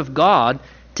Word of God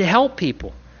to help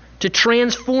people, to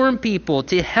transform people,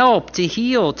 to help, to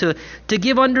heal, to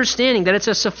give understanding that it's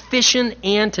a sufficient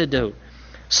antidote.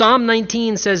 Psalm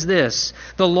 19 says this,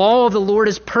 "The law of the Lord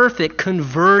is perfect,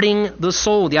 converting the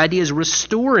soul." The idea is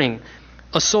restoring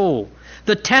a soul.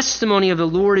 "The testimony of the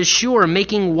Lord is sure,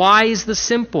 making wise the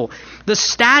simple. The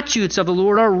statutes of the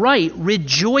Lord are right,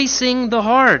 rejoicing the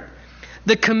heart.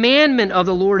 The commandment of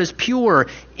the Lord is pure,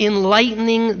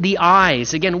 enlightening the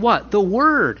eyes." Again, what? The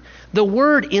Word. The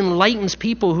Word enlightens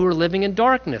people who are living in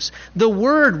darkness. The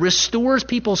Word restores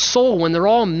people's soul when they're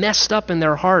all messed up in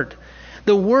their heart.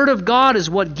 The Word of God is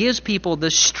what gives people the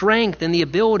strength and the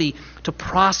ability to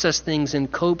process things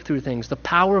and cope through things. The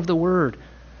power of the Word.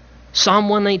 Psalm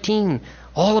 119,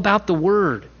 all about the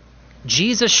Word.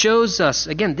 Jesus shows us,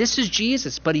 again, this is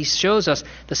Jesus, but he shows us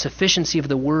the sufficiency of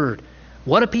the Word.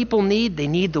 What do people need? They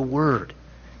need the Word.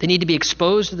 They need to be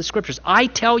exposed to the Scriptures. I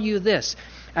tell you this,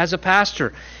 as a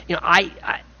pastor,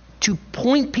 to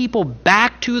point people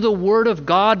back to the Word of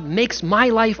God makes my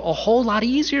life a whole lot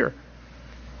easier.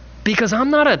 Because I'm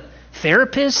not a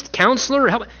therapist, counselor,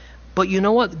 but you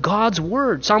know what? God's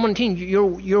Word. Psalm 119,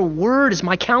 your Word is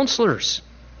my counselors.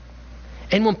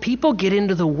 And when people get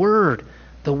into the Word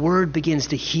begins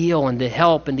to heal and to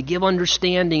help and to give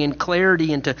understanding and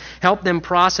clarity and to help them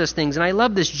process things. And I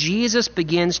love this. Jesus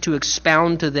begins to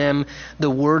expound to them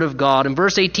the Word of God. And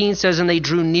verse 18 says, "And they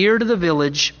drew near to the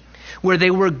village where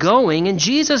they were going, and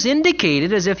Jesus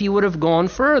indicated as if he would have gone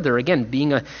further." Again,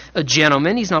 being a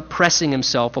gentleman, he's not pressing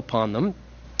himself upon them.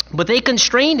 "But they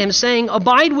constrained him, saying,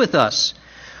 'Abide with us,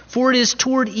 for it is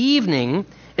toward evening.'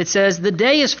 It says, 'The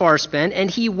day is far spent,' and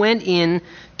he went in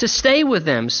to stay with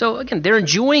them." So again, they're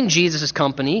enjoying Jesus'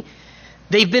 company.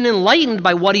 They've been enlightened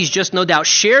by what he's just no doubt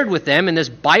shared with them in this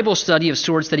Bible study of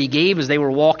sorts that he gave as they were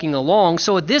walking along.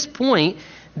 So at this point,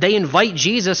 they invite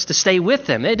Jesus to stay with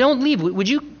them. Hey, don't leave. Would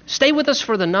you stay with us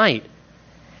for the night?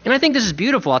 And I think this is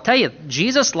beautiful. I'll tell you,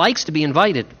 Jesus likes to be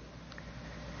invited.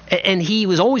 And he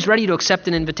was always ready to accept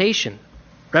an invitation.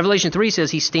 Revelation 3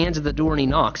 says he stands at the door and he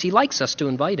knocks. He likes us to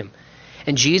invite him.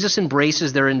 And Jesus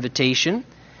embraces their invitation.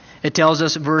 It tells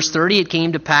us, verse 30, "It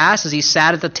came to pass as he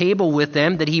sat at the table with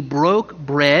them that he broke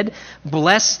bread,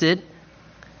 blessed it,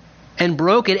 and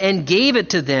broke it, and gave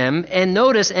it to them." And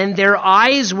notice, "And their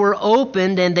eyes were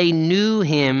opened, and they knew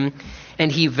him,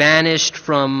 and he vanished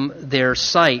from their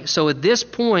sight." So at this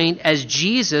point, as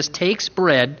Jesus takes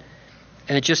bread,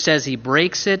 and it just says he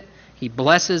breaks it, he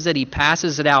blesses it, he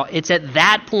passes it out. It's at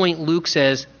that point, Luke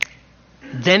says,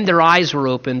 then their eyes were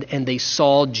opened, and they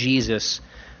saw Jesus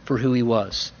for who he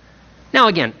was. Now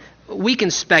again, we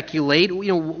can speculate,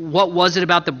 what was it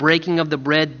about the breaking of the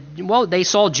bread? Well, they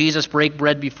saw Jesus break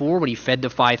bread before when he fed the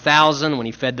 5,000, when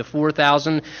he fed the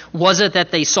 4,000. Was it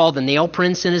that they saw the nail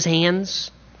prints in his hands?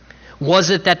 Was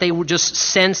it that they just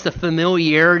sensed the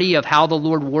familiarity of how the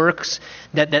Lord works?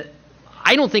 That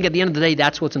I don't think at the end of the day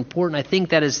that's what's important. I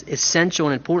think that is essential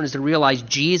and important is to realize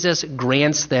Jesus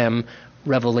grants them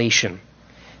revelation.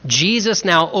 Jesus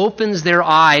now opens their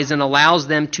eyes and allows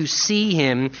them to see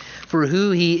him for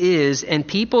who he is, and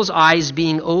people's eyes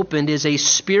being opened is a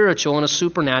spiritual and a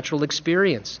supernatural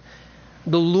experience.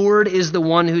 The Lord is the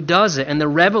one who does it, and the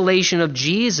revelation of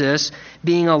Jesus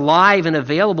being alive and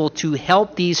available to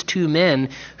help these two men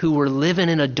who were living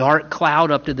in a dark cloud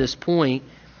up to this point,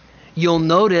 you'll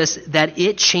notice that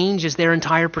it changes their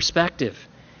entire perspective.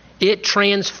 It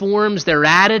transforms their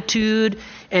attitude,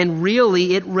 and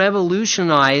really it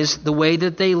revolutionized the way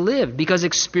that they lived, because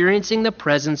experiencing the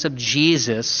presence of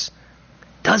Jesus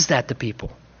does that to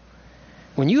people.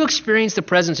 When you experience the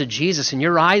presence of Jesus and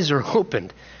your eyes are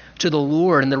opened to the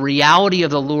Lord and the reality of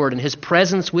the Lord and his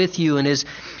presence with you and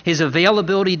his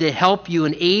availability to help you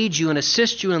and aid you and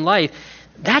assist you in life,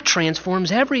 that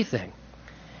transforms everything.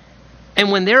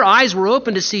 And when their eyes were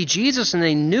open to see Jesus and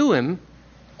they knew him,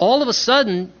 all of a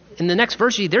sudden, in the next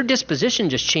verse, their disposition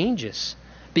just changes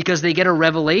because they get a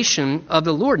revelation of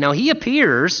the Lord. Now, he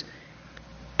appears,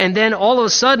 and then all of a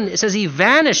sudden, it says he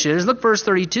vanishes. Look, verse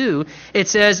 32. It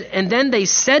says, and then they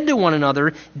said to one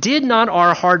another, did not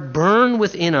our heart burn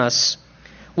within us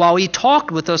while he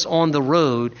talked with us on the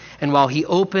road and while he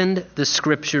opened the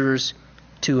Scriptures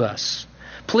to us?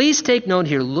 Please take note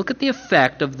here. Look at the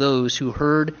effect of those who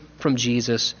heard from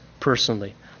Jesus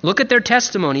personally. Look at their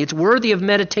testimony. It's worthy of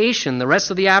meditation the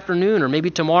rest of the afternoon or maybe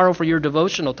tomorrow for your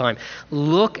devotional time.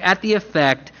 Look at the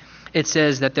effect. It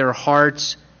says that their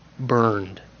hearts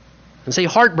burned. And say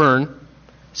heartburn.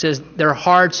 It says their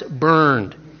hearts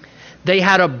burned. They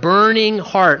had a burning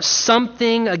heart.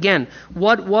 Something, again,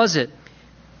 what was it?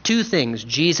 Two things.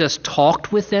 Jesus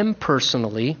talked with them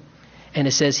personally, and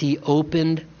it says he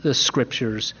opened the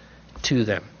Scriptures to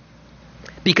them.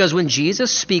 Because when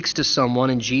Jesus speaks to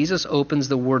someone and Jesus opens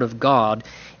the Word of God,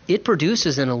 it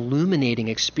produces an illuminating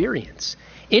experience.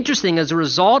 Interesting, as a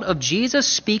result of Jesus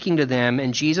speaking to them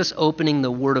and Jesus opening the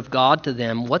Word of God to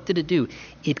them, what did it do?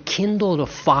 It kindled a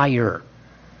fire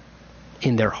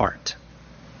in their heart.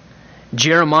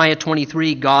 Jeremiah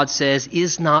 23, God says,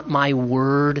 is not my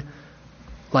word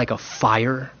like a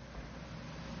fire?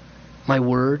 My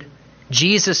word?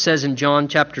 Jesus says in John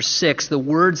chapter 6, the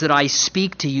words that I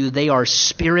speak to you, they are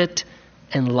spirit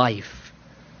and life.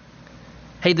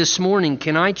 Hey, this morning,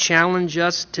 can I challenge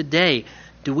us today?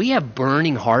 Do we have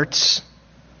burning hearts?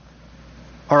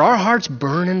 Are our hearts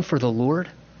burning for the Lord?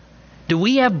 Do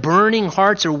we have burning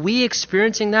hearts? Are we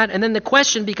experiencing that? And then the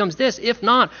question becomes this, if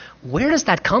not, where does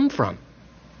that come from?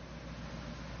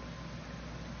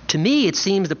 To me, it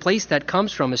seems the place that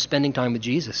comes from is spending time with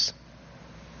Jesus.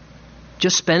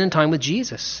 Just spending time with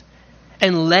Jesus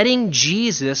and letting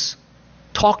Jesus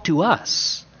talk to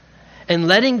us and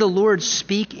letting the Lord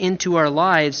speak into our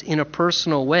lives in a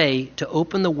personal way to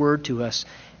open the Word to us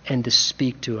and to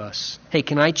speak to us. Hey,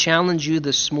 can I challenge you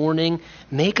this morning?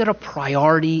 Make it a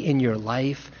priority in your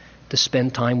life to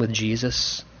spend time with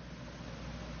Jesus.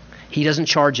 He doesn't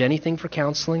charge anything for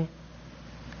counseling,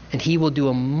 and he will do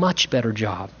a much better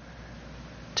job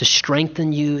to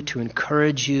strengthen you, to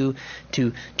encourage you,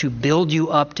 to build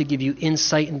you up, to give you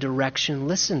insight and direction.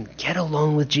 Listen, get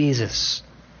alone with Jesus.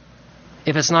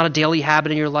 If it's not a daily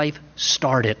habit in your life,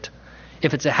 start it.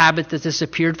 If it's a habit that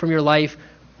disappeared from your life,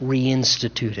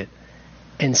 reinstitute it.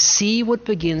 And see what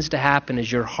begins to happen as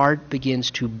your heart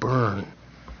begins to burn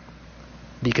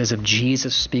because of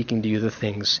Jesus speaking to you the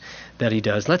things that he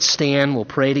does. Let's stand. We'll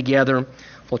pray together.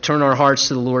 We'll turn our hearts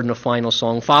to the Lord in a final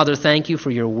song. Father, thank you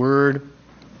for your word,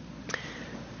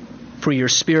 for your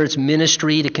Spirit's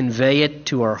ministry to convey it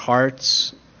to our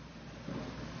hearts.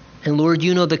 And Lord,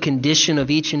 you know the condition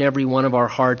of each and every one of our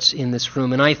hearts in this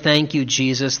room. And I thank you,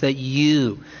 Jesus, that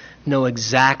you know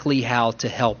exactly how to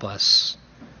help us.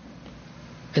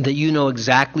 And that you know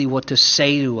exactly what to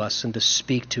say to us and to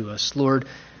speak to us. Lord,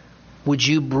 would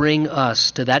you bring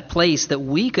us to that place that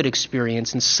we could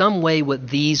experience in some way what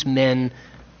these men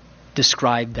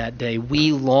described that day.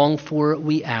 We long for it.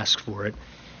 We ask for it.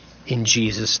 In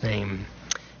Jesus' name,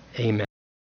 amen.